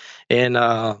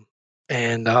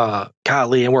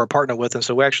golly, and we're a partner with them,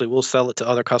 so we'll sell it to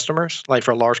other customers, like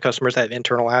for large customers that have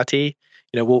internal IT.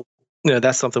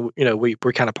 That's something we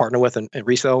kind of partner with and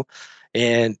resell,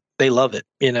 and they love it.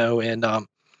 And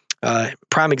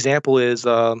prime example is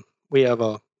we have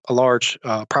a large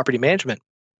property management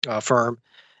firm.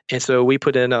 And so we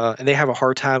put in, and they have a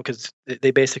hard time because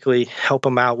they basically help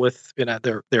them out with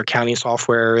their accounting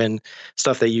software and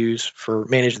stuff they use for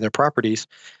managing their properties.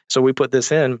 So we put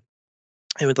this in,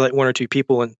 and with like one or two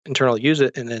people internally use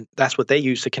it, and then that's what they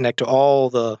use to connect to all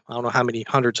the, I don't know how many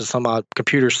hundreds of some odd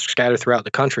computers scattered throughout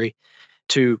the country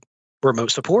to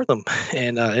remote support them.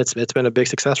 And it's been a big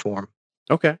success for them.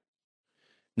 Okay.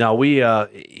 Now we,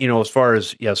 as far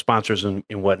as sponsors and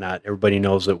whatnot, everybody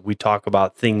knows that we talk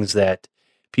about things that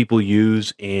people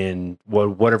use and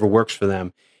whatever works for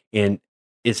them, and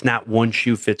it's not one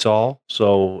shoe fits all.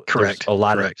 So Correct. There's a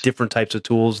lot of different types of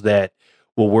tools that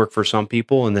will work for some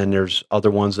people, and then there's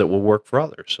other ones that will work for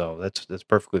others. So that's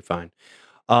perfectly fine.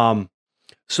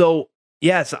 So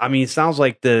yes, I mean, it sounds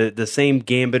like the same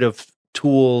gambit of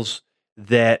tools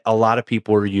that a lot of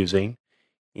people are using,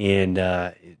 and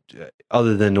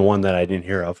other than the one that I didn't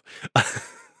hear of,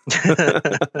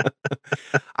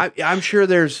 I'm sure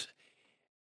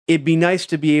it'd be nice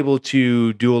to be able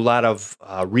to do a lot of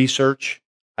research,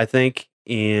 I think,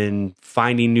 in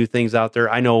finding new things out there.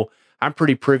 I know I'm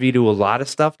pretty privy to a lot of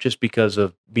stuff just because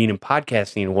of being in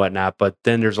podcasting and whatnot, but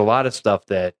then there's a lot of stuff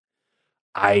that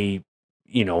I,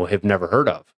 have never heard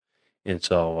of. And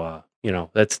so,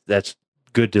 that's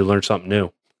good to learn something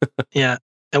new. Yeah.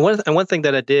 And one thing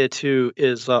that I did too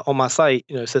is on my site,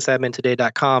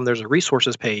 sysadmintoday.com, there's a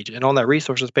resources page. And on that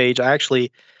resources page, I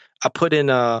put in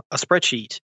a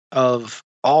spreadsheet of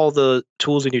all the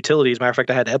tools and utilities. Matter of fact,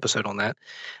 I had an episode on that,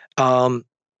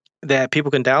 that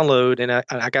people can download. And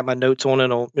I got my notes on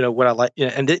it, on, what I like.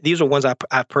 And these are ones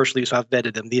I personally, so I've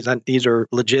vetted them. These are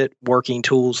legit working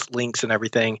tools, links and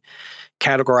everything,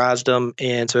 categorized them.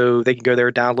 And so they can go there,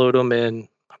 download them, and,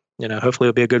 hopefully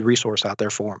it'll be a good resource out there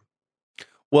for them.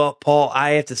 Well, Paul, I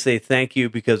have to say thank you,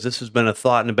 because this has been a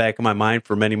thought in the back of my mind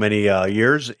for many, many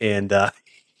years, and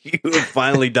you have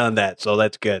finally done that. So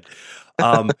that's good.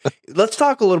 Let's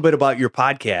talk a little bit about your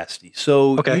podcast.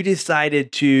 So You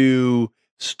decided to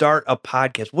start a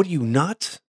podcast. What are you,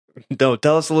 nuts? No,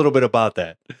 tell us a little bit about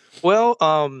that. Well,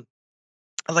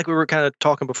 like we were kind of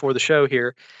talking before the show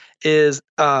here, is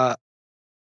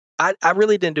I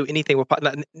really didn't do anything with,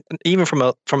 even from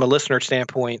a listener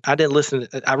standpoint. I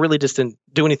really just didn't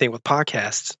do anything with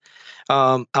podcasts.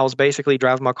 I was basically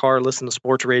driving my car, listening to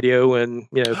sports radio and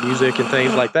music and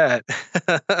things like that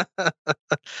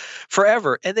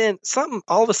forever. And then something,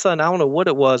 all of a sudden, I don't know what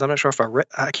it was. I'm not sure if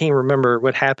I can't remember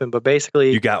what happened, but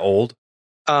basically you got old.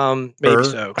 Maybe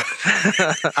so.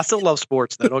 I still love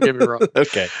sports though. Don't get me wrong.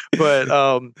 Okay, but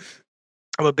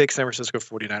I'm a big San Francisco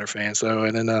 49er fan, so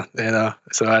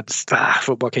so I just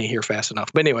football can't hear fast enough.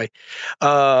 But anyway,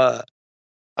 so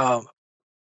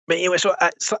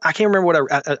I can't remember what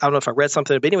I don't know if I read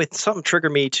something, but anyway, something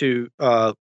triggered me to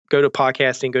go to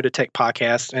podcasting, go to tech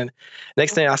podcasts, and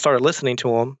next thing I started listening to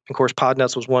them. Of course,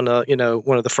 Podnuts was one of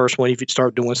the first one if you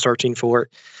start doing searching for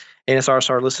it. And so I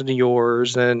started listening to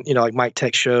yours, and like Mike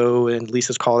Tech Show and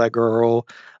Lisa's Call That Girl,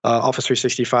 Office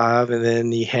 365, and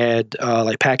then you had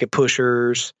like Packet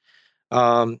Pushers, so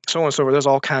on and so forth. There's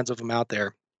all kinds of them out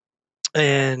there,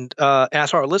 and I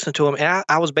started listening to them, and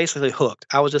I was basically hooked.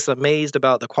 I was just amazed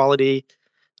about the quality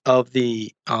of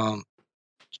the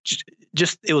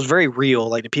just it was very real.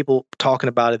 Like the people talking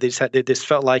about it, they just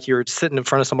felt like you're sitting in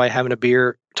front of somebody having a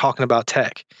beer talking about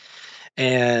tech.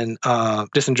 And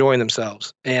just enjoying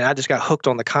themselves. And I just got hooked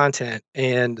on the content.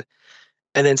 And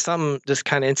then something just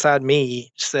kind of inside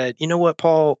me said, you know what,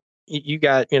 Paul, you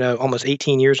got, almost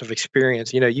 18 years of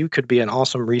experience. You could be an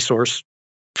awesome resource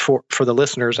for the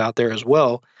listeners out there as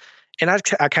well. And I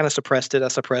kind of suppressed it.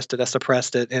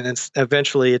 And then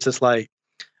eventually it's just like,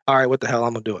 all right, what the hell,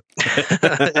 I'm gonna do it.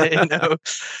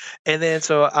 And then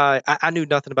so I knew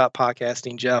nothing about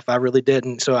podcasting, Jeff. I really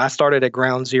didn't. So I started at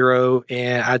ground zero,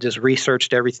 and I just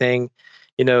researched everything,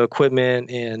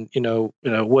 equipment, and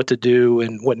what to do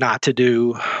and what not to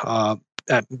do. I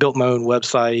built my own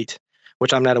website,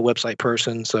 which I'm not a website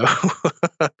person, so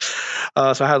so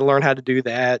I had to learn how to do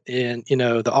that, and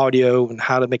the audio and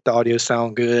how to make the audio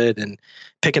sound good, and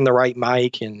picking the right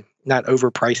mic, and not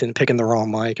overpricing, picking the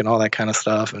wrong mic, and all that kind of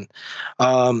stuff, and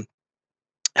how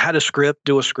to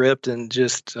do a script, and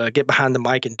just get behind the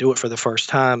mic and do it for the first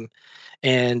time.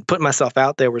 And putting myself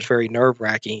out there was very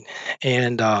nerve-wracking,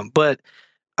 and but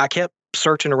I kept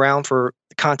searching around for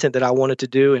content that I wanted to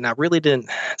do, and I really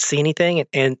didn't see anything.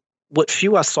 And what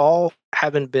few I saw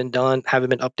haven't been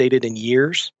updated in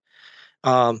years.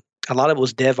 A lot of it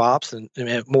was DevOps and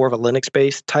more of a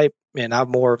Linux-based type, and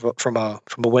I'm more of from a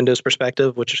Windows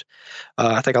perspective, which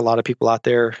I think a lot of people out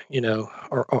there,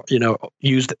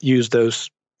 use those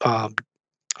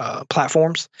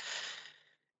platforms.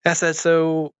 I said,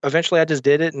 so eventually I just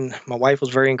did it, and my wife was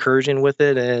very encouraging with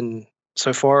it, and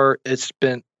so far it's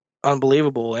been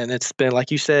unbelievable. And it's been,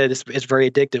 like you said, it's very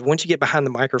addictive. Once you get behind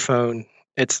the microphone,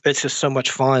 it's just so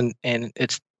much fun, and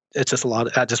it's just a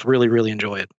lot. I just really, really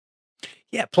enjoy it.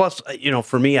 Yeah. Plus,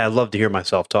 for me, I love to hear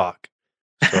myself talk.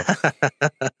 So.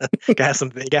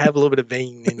 gotta have a little bit of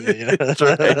vein in you. That's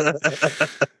right.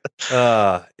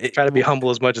 Try to be humble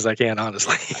as much as I can,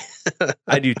 honestly.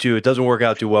 I do too. It doesn't work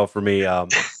out too well for me.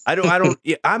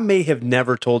 I may have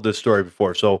never told this story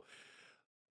before. So,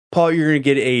 Paul, you're going to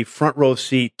get a front row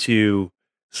seat to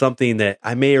something that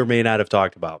I may or may not have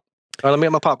talked about. All right, let me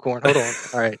get my popcorn. Hold on.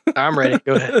 All right, I'm ready.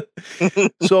 Go ahead.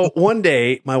 So one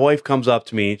day, my wife comes up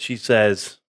to me and she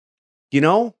says,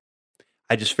 I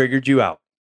just figured you out.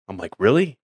 I'm like,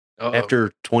 really? Uh-oh.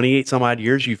 After 28 some odd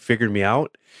years, you figured me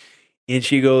out? And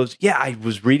she goes, yeah, I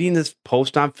was reading this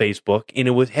post on Facebook, and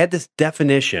it had this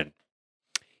definition.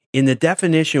 And the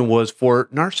definition was for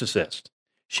narcissist.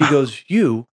 She goes,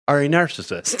 you are a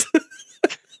narcissist.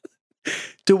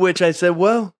 To which I said,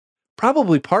 well,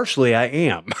 probably partially I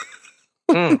am,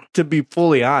 to be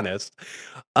fully honest.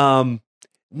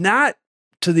 Not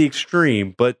to the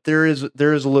extreme, but there is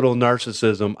a little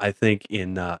narcissism, I think,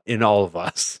 in all of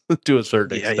us to a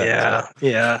certain extent.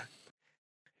 Yeah.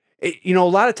 A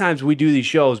lot of times we do these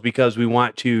shows because we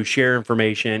want to share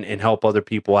information and help other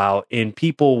people out, and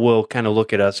people will kind of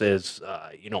look at us as,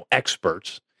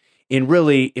 experts. And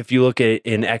really, if you look at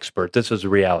an expert, this is a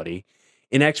reality.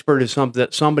 An expert is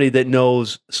somebody that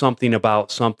knows something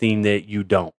about something that you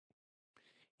don't.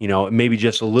 Maybe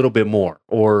just a little bit more,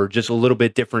 or just a little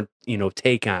bit different,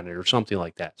 take on it, or something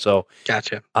like that. So,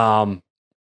 gotcha.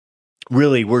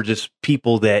 Really, we're just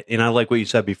people that, and I like what you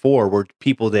said before, we're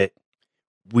people that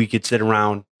we could sit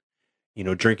around,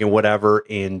 drinking whatever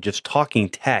and just talking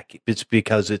tech. It's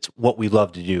because it's what we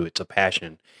love to do. It's a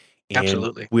passion. And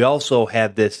absolutely. We also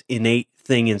have this innate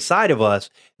thing inside of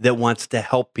us that wants to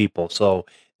help people. So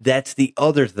that's the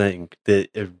other thing, the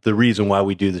reason why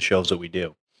we do the shows that we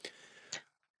do.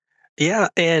 Yeah,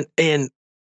 and I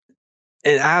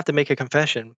have to make a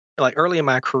confession. Like early in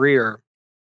my career,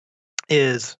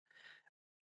 is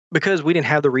because we didn't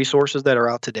have the resources that are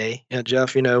out today.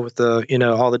 Jeff, with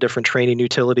the all the different training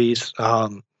utilities.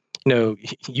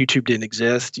 YouTube didn't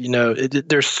exist.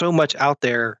 There's so much out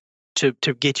there to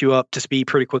get you up to speed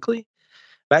pretty quickly.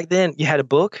 Back then, you had a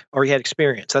book or you had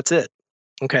experience. That's it.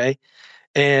 Okay,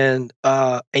 and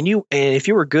if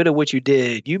you were good at what you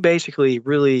did, you basically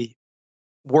really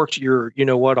worked your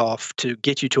off to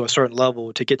get you to a certain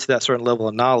level, to get to that certain level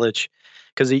of knowledge,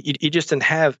 because you just didn't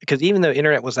have, because even though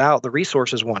internet was out, the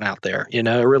resources weren't out there. It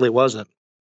really wasn't.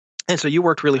 And so you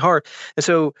worked really hard. And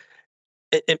so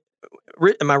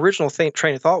my original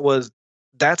train of thought was,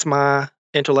 that's my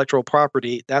intellectual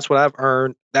property. That's what I've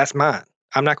earned. That's mine.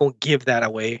 I'm not going to give that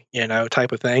away,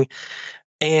 type of thing.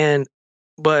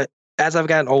 But as I've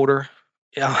gotten older,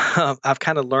 I've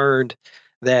kind of learned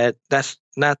that that's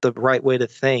not the right way to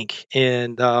think.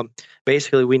 And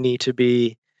basically we need to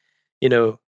be,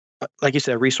 like you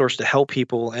said, a resource to help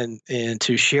people and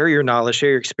to share your knowledge,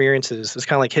 share your experiences. It's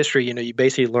kind of like history. You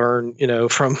basically learn,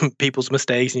 from people's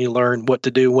mistakes, and you learn what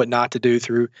to do, what not to do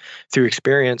through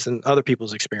experience and other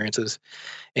people's experiences.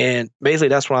 And basically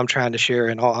that's what I'm trying to share,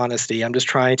 in all honesty. I'm not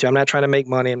trying to make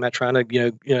money. I'm not trying to,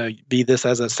 be this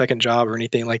as a second job or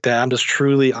anything like that. I'm just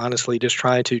truly, honestly, just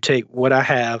trying to take what I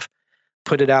have,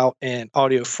 put it out in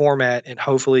audio format, and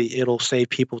hopefully it'll save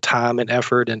people time and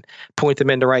effort and point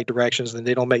them in the right directions, and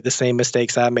they don't make the same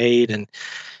mistakes I made, and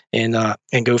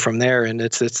go from there. And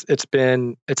it's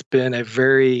been a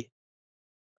very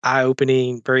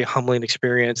eye-opening, very humbling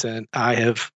experience. And I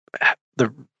have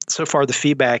so far the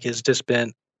feedback has just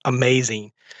been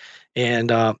amazing,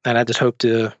 and I just hope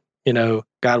to,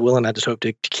 God willing, I just hope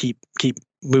to keep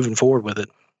moving forward with it.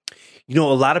 A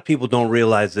lot of people don't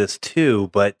realize this too,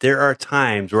 but there are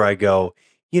times where I go,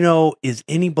 is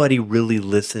anybody really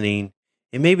listening?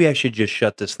 And maybe I should just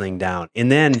shut this thing down.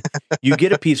 And then you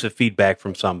get a piece of feedback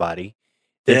from somebody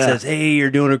that says, "Hey,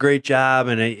 you're doing a great job,"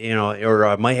 and or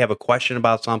I might have a question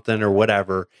about something or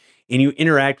whatever. And you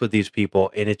interact with these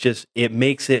people, and it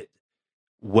makes it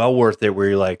well worth it. Where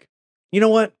you're like, you know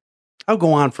what? I'll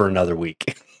go on for another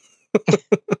week.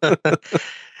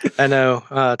 I know.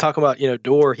 Talking about,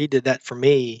 Dorr, he did that for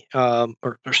me,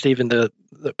 or Stephen, I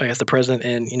guess the president,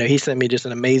 and he sent me just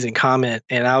an amazing comment,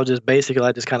 and I just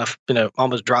kind of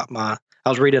almost dropped I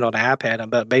was reading on the iPad, and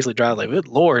but basically dropped like, good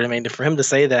Lord, I mean, for him to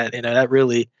say that, that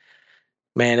really,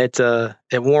 man, it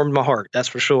warmed my heart, that's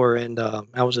for sure, and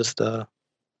I was just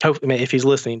hoping, if he's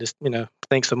listening, just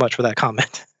thanks so much for that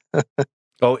comment.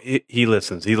 Oh, he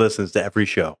listens. He listens to every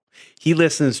show. He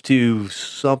listens to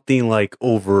something like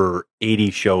over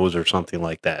 80 shows or something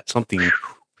like that.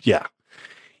 Yeah.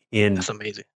 And that's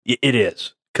amazing. It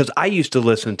is. Because I used to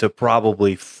listen to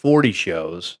probably 40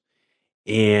 shows,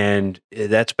 and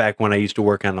that's back when I used to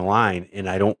work on the line, and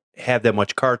I don't have that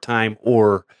much car time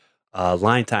or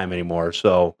line time anymore.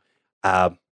 So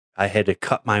I had to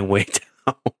cut my way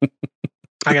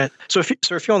down. So if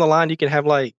you're on the line, you can have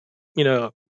a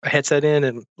headset in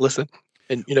and listen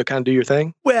and, kind of do your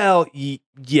thing? Well,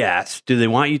 yes. Do they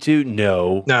want you to?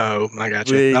 No. No, I got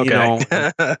you.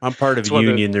 Okay. I'm part of a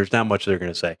union. There's not much they're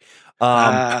going to say.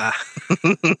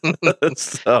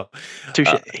 So,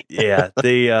 touche.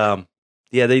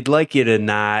 They'd like you to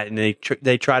not, and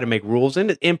they try to make rules,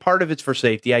 and part of it's for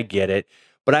safety. I get it,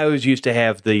 but I always used to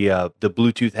have the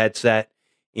Bluetooth headset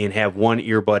and have one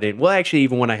earbud in. Well, actually,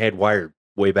 even when I had wired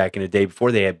way back in the day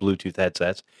before they had Bluetooth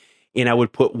headsets, and I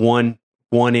would put one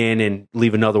in and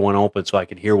leave another one open so I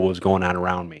could hear what was going on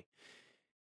around me.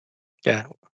 Yeah,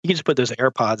 you can just put those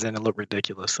AirPods in and look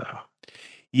ridiculous, though.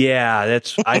 Yeah,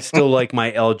 I still like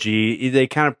my LG. They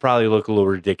kind of probably look a little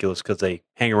ridiculous because they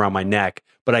hang around my neck,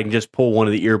 but I can just pull one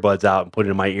of the earbuds out and put it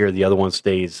in my ear. The other one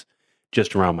stays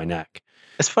just around my neck.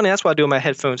 It's funny. That's what I do with my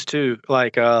headphones too.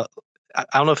 Like, I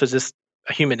don't know if it's just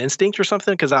a human instinct or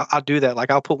something, because I'll do that. Like,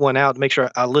 I'll put one out, make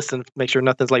sure I listen, make sure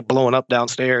nothing's like blowing up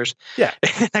downstairs. Yeah.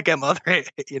 I got my other,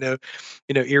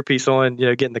 earpiece on,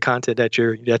 getting the content that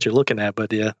you're looking at.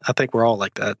 But yeah, I think we're all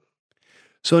like that.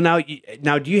 So now,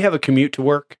 do you have a commute to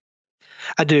work?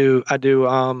 I do.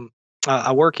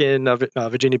 I work in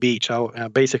Virginia Beach. I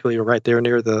basically right there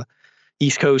near the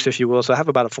East Coast, if you will. So I have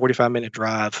about a 45-minute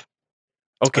drive.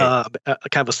 Okay. Kind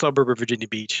of a suburb of Virginia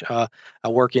Beach. I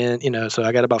work in, so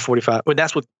I got about 45. Well,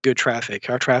 that's with good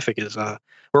traffic. Our traffic is,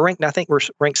 we're ranked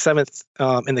 7th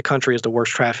in the country as the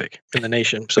worst traffic in the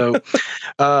nation. So,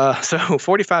 so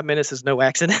 45 minutes is no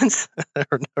accidents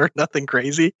or nothing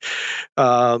crazy.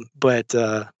 But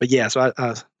yeah, so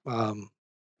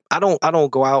I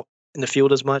don't go out in the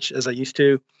field as much as I used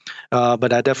to.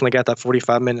 But I definitely got that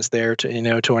 45 minutes there to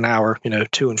an hour,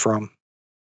 to and from.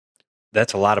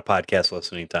 That's a lot of podcast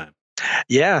listening time.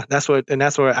 Yeah, that's where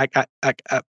I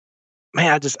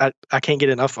can't get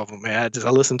enough of them, man. I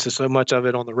listen to so much of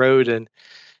it on the road, and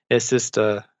it's just,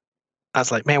 I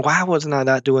was like, man, why wasn't I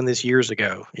not doing this years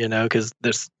ago? Because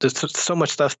there's so much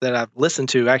stuff that I've listened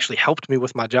to actually helped me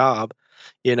with my job,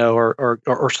 or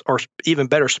even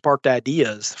better, sparked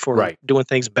ideas for doing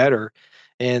things better.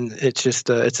 And it's just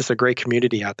a great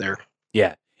community out there.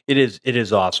 Yeah, it is. It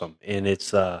is awesome, and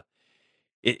it's a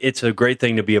great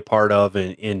thing to be a part of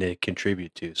and to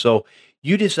contribute to. So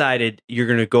you decided you're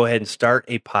going to go ahead and start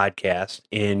a podcast,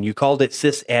 and you called it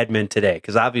SysAdmin Today,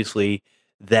 because obviously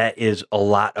that is a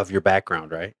lot of your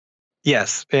background, right?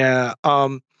 Yes. Yeah.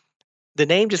 The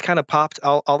name just kind of popped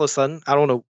all of a sudden. I don't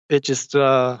know. It just,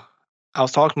 I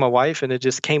was talking to my wife, and it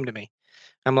just came to me.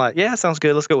 I'm like, yeah, sounds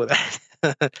good. Let's go with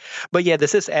that. But yeah, the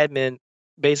SysAdmin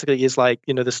basically is like,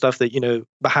 the stuff that,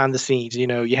 behind the scenes,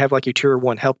 you have like your tier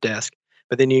 1 help desk.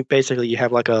 But then you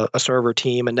have like a server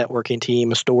team, a networking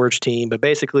team, a storage team. But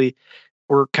basically,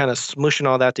 we're kind of smushing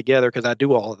all that together, because I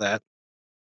do all of that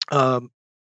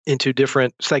into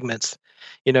different segments.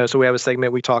 So we have a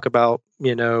segment we talk about,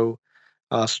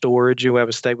 storage. We have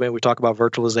a segment we talk about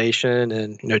virtualization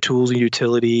and tools and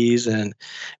utilities, and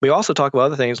we also talk about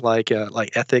other things like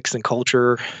ethics and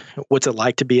culture. What's it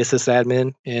like to be a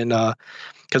sysadmin? And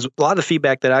because a lot of the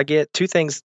feedback that I get, 2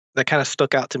 things that kind of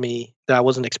stuck out to me that I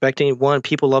wasn't expecting. One,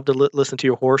 people love to listen to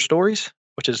your horror stories,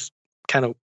 which is kind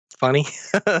of funny.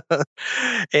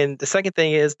 And the second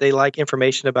thing is they like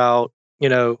information about,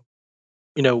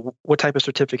 what type of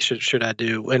certificate should I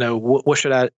do? What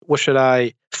should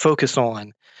I focus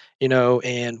on?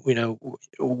 And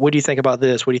what do you think about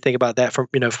this? What do you think about that? For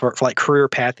like career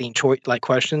pathing choice, like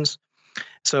questions.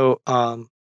 So, I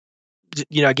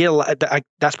get a lot.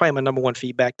 That's probably my number one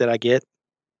feedback that I get.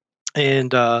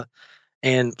 And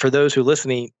for those who are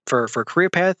listening, for career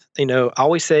path, I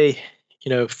always say,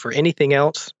 for anything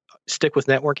else, stick with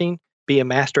networking. Be a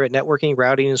master at networking,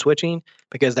 routing, and switching,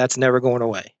 because that's never going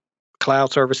away.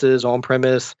 Cloud services, on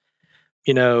premise,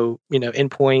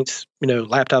 endpoints,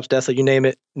 laptops, desktops, you name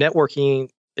it. Networking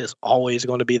is always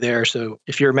going to be there. So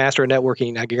if you're a master at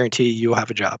networking, I guarantee you'll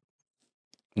have a job.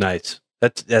 Nice.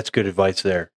 That's good advice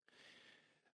there.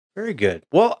 Very good.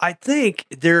 Well, I think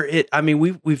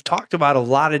we've talked about a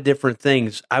lot of different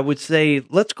things. I would say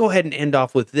let's go ahead and end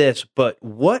off with this. But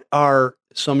what are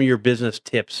some of your business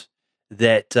tips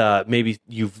that maybe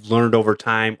you've learned over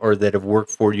time, or that have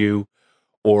worked for you,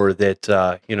 or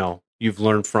that you've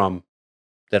learned from,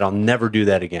 that I'll never do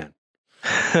that again?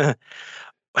 Wow,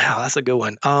 that's a good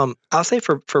one. I'll say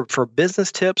for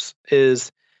business tips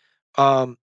is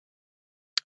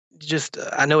just,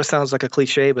 I know it sounds like a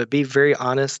cliche, but be very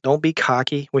honest. Don't be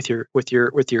cocky with your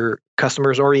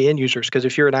customers or your end users, because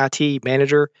if you're an IT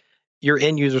manager, your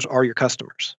end users are your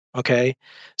customers. Okay,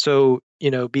 so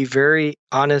be very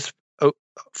honest,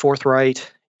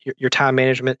 forthright. Your time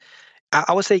management.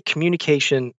 I would say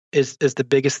communication is the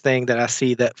biggest thing that I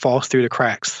see that falls through the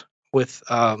cracks with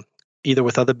either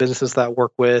with other businesses that I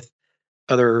work with,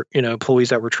 other employees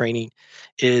that we're training,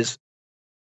 is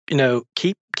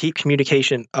keep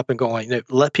communication up and going.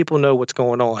 Let people know what's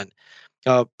going on.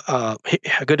 A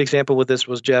good example with this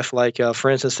was, Jeff, like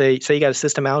for instance, say you got a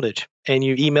system outage and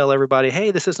you email everybody,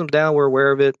 hey, the system's down, we're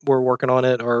aware of it, we're working on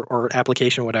it, or an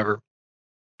application, whatever.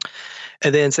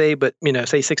 And then say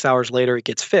 6 hours later it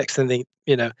gets fixed, and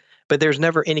but there's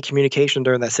never any communication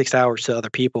during that 6 hours to other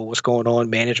people, what's going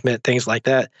on, management, things like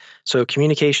that. So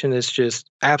communication is just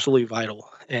absolutely vital,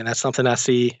 and that's something I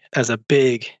see as a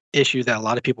big issue that a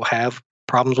lot of people have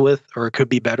problems with, or could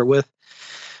be better with.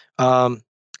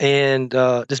 And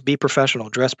just be professional,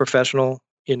 dress professional,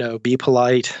 be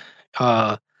polite.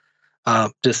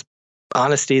 Just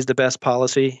honesty is the best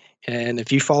policy. And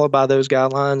if you follow by those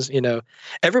guidelines,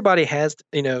 everybody has,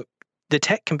 the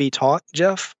tech can be taught,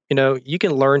 Jeff. You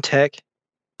can learn tech,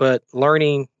 but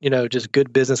learning, just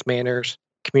good business manners,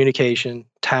 communication,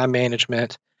 time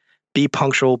management, be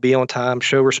punctual, be on time,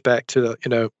 show respect to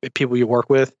the, people you work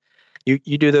with. You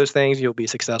do those things, you'll be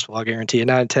successful. I guarantee you,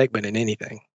 not in tech, but in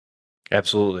anything.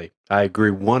 Absolutely. I agree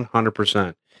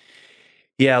 100%.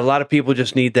 Yeah. A lot of people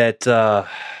just need that,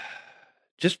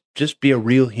 just be a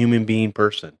real human being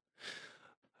person.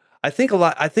 I think a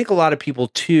lot of people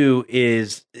too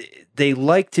is they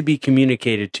like to be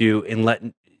communicated to,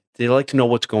 and they like to know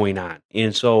what's going on.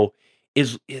 And so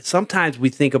sometimes we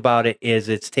think about it as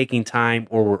it's taking time,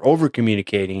 or we're over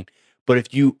communicating. But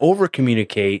if you over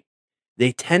communicate,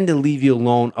 they tend to leave you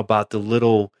alone about the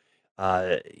little,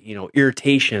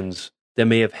 irritations that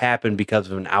may have happened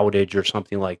because of an outage or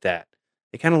something like that.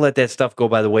 They kind of let that stuff go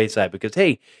by the wayside because,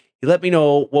 hey, you let me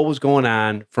know what was going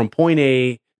on from point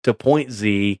A to point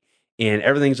Z, and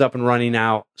everything's up and running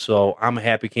now, so I'm a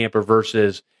happy camper,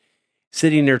 versus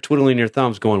sitting there twiddling your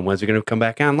thumbs going, when's it going to come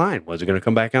back online? When's it going to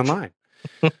come back online?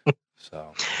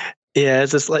 So, yeah,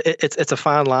 it's just like it's a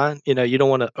fine line. You don't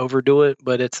want to overdo it,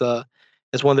 but it's one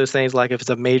of those things. Like if it's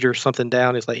a major something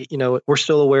down, it's like, we're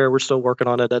still aware, we're still working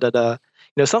on it.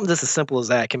 Something just as simple as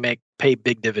that can pay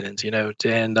big dividends.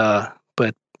 And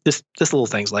but just little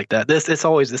things like that. It's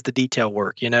always the detail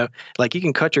work. Like you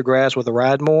can cut your grass with a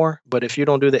ride mower, but if you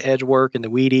don't do the edge work and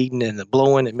the weed eating and the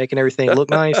blowing and making everything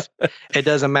look nice, it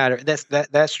doesn't matter.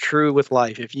 That's true with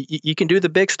life. If you can do the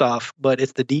big stuff, but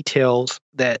it's the details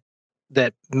that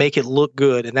make it look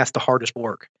good, and that's the hardest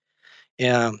work.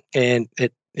 And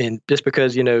just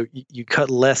because you cut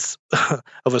less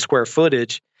of a square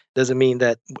footage doesn't mean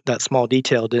that small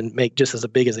detail didn't make just as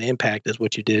big as an impact as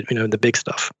what you did, in the big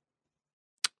stuff.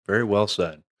 Very well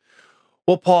said.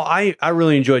 Well, Paul, I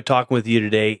really enjoyed talking with you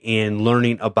today and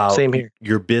learning about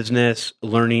your business,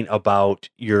 learning about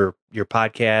your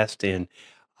podcast, and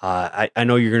I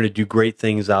know you're going to do great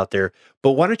things out there.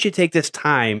 But why don't you take this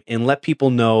time and let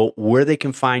people know where they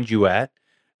can find you at,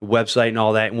 website and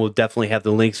all that, and we'll definitely have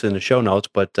the links in the show notes.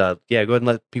 But go ahead and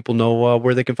let people know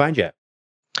where they can find you at.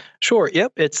 Sure.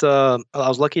 Yep. It's I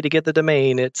was lucky to get the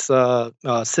domain. It's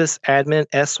sysadmin,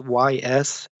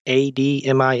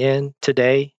 sysadmin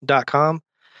today.com,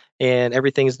 and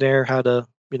everything's there. How to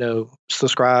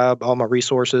subscribe, all my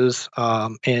resources,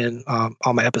 and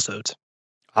all my episodes.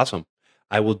 Awesome.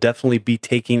 I will definitely be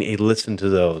taking a listen to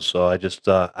those. So I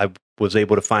was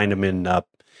able to find them in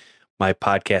my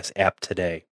podcast app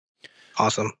today.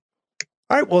 Awesome.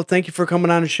 All right. Well, thank you for coming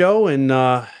on the show, and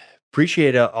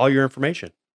appreciate all your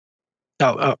information.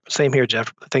 Oh, same here,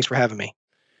 Jeff. Thanks for having me.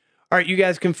 All right, you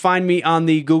guys can find me on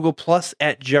the Google Plus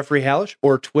at Jeffrey Hallish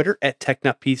or Twitter at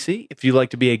TechNutPC. If you'd like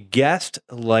to be a guest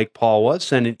like Paul was,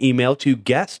 send an email to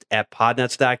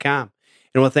guest@podnuts.com. And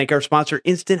I want to thank our sponsor,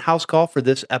 Instant House Call, for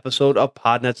this episode of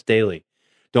Podnuts Daily.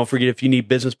 Don't forget, if you need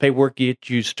business paperwork to get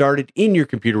you started in your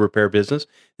computer repair business,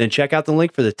 then check out the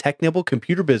link for the TechNibble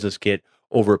Computer Business Kit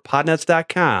over at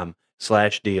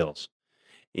podnuts.com/deals.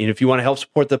 And if you want to help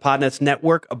support the Podnuts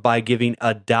Network by giving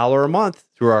 $1 a month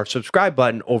through our subscribe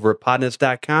button over at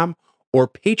podnuts.com or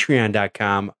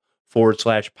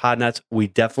patreon.com/podnuts, we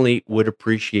definitely would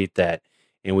appreciate that.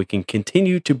 And we can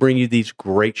continue to bring you these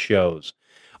great shows.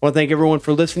 I want to thank everyone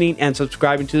for listening and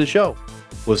subscribing to the show.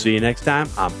 We'll see you next time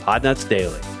on Podnuts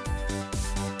Daily.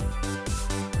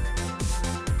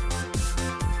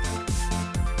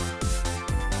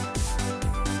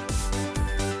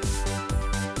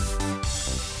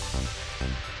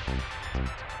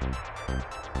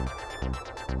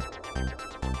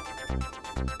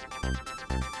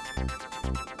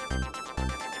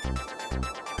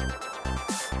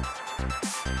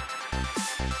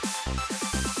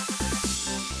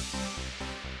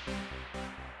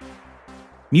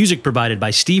 Music provided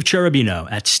by Steve Cherubino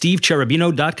at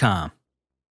stevecherubino.com.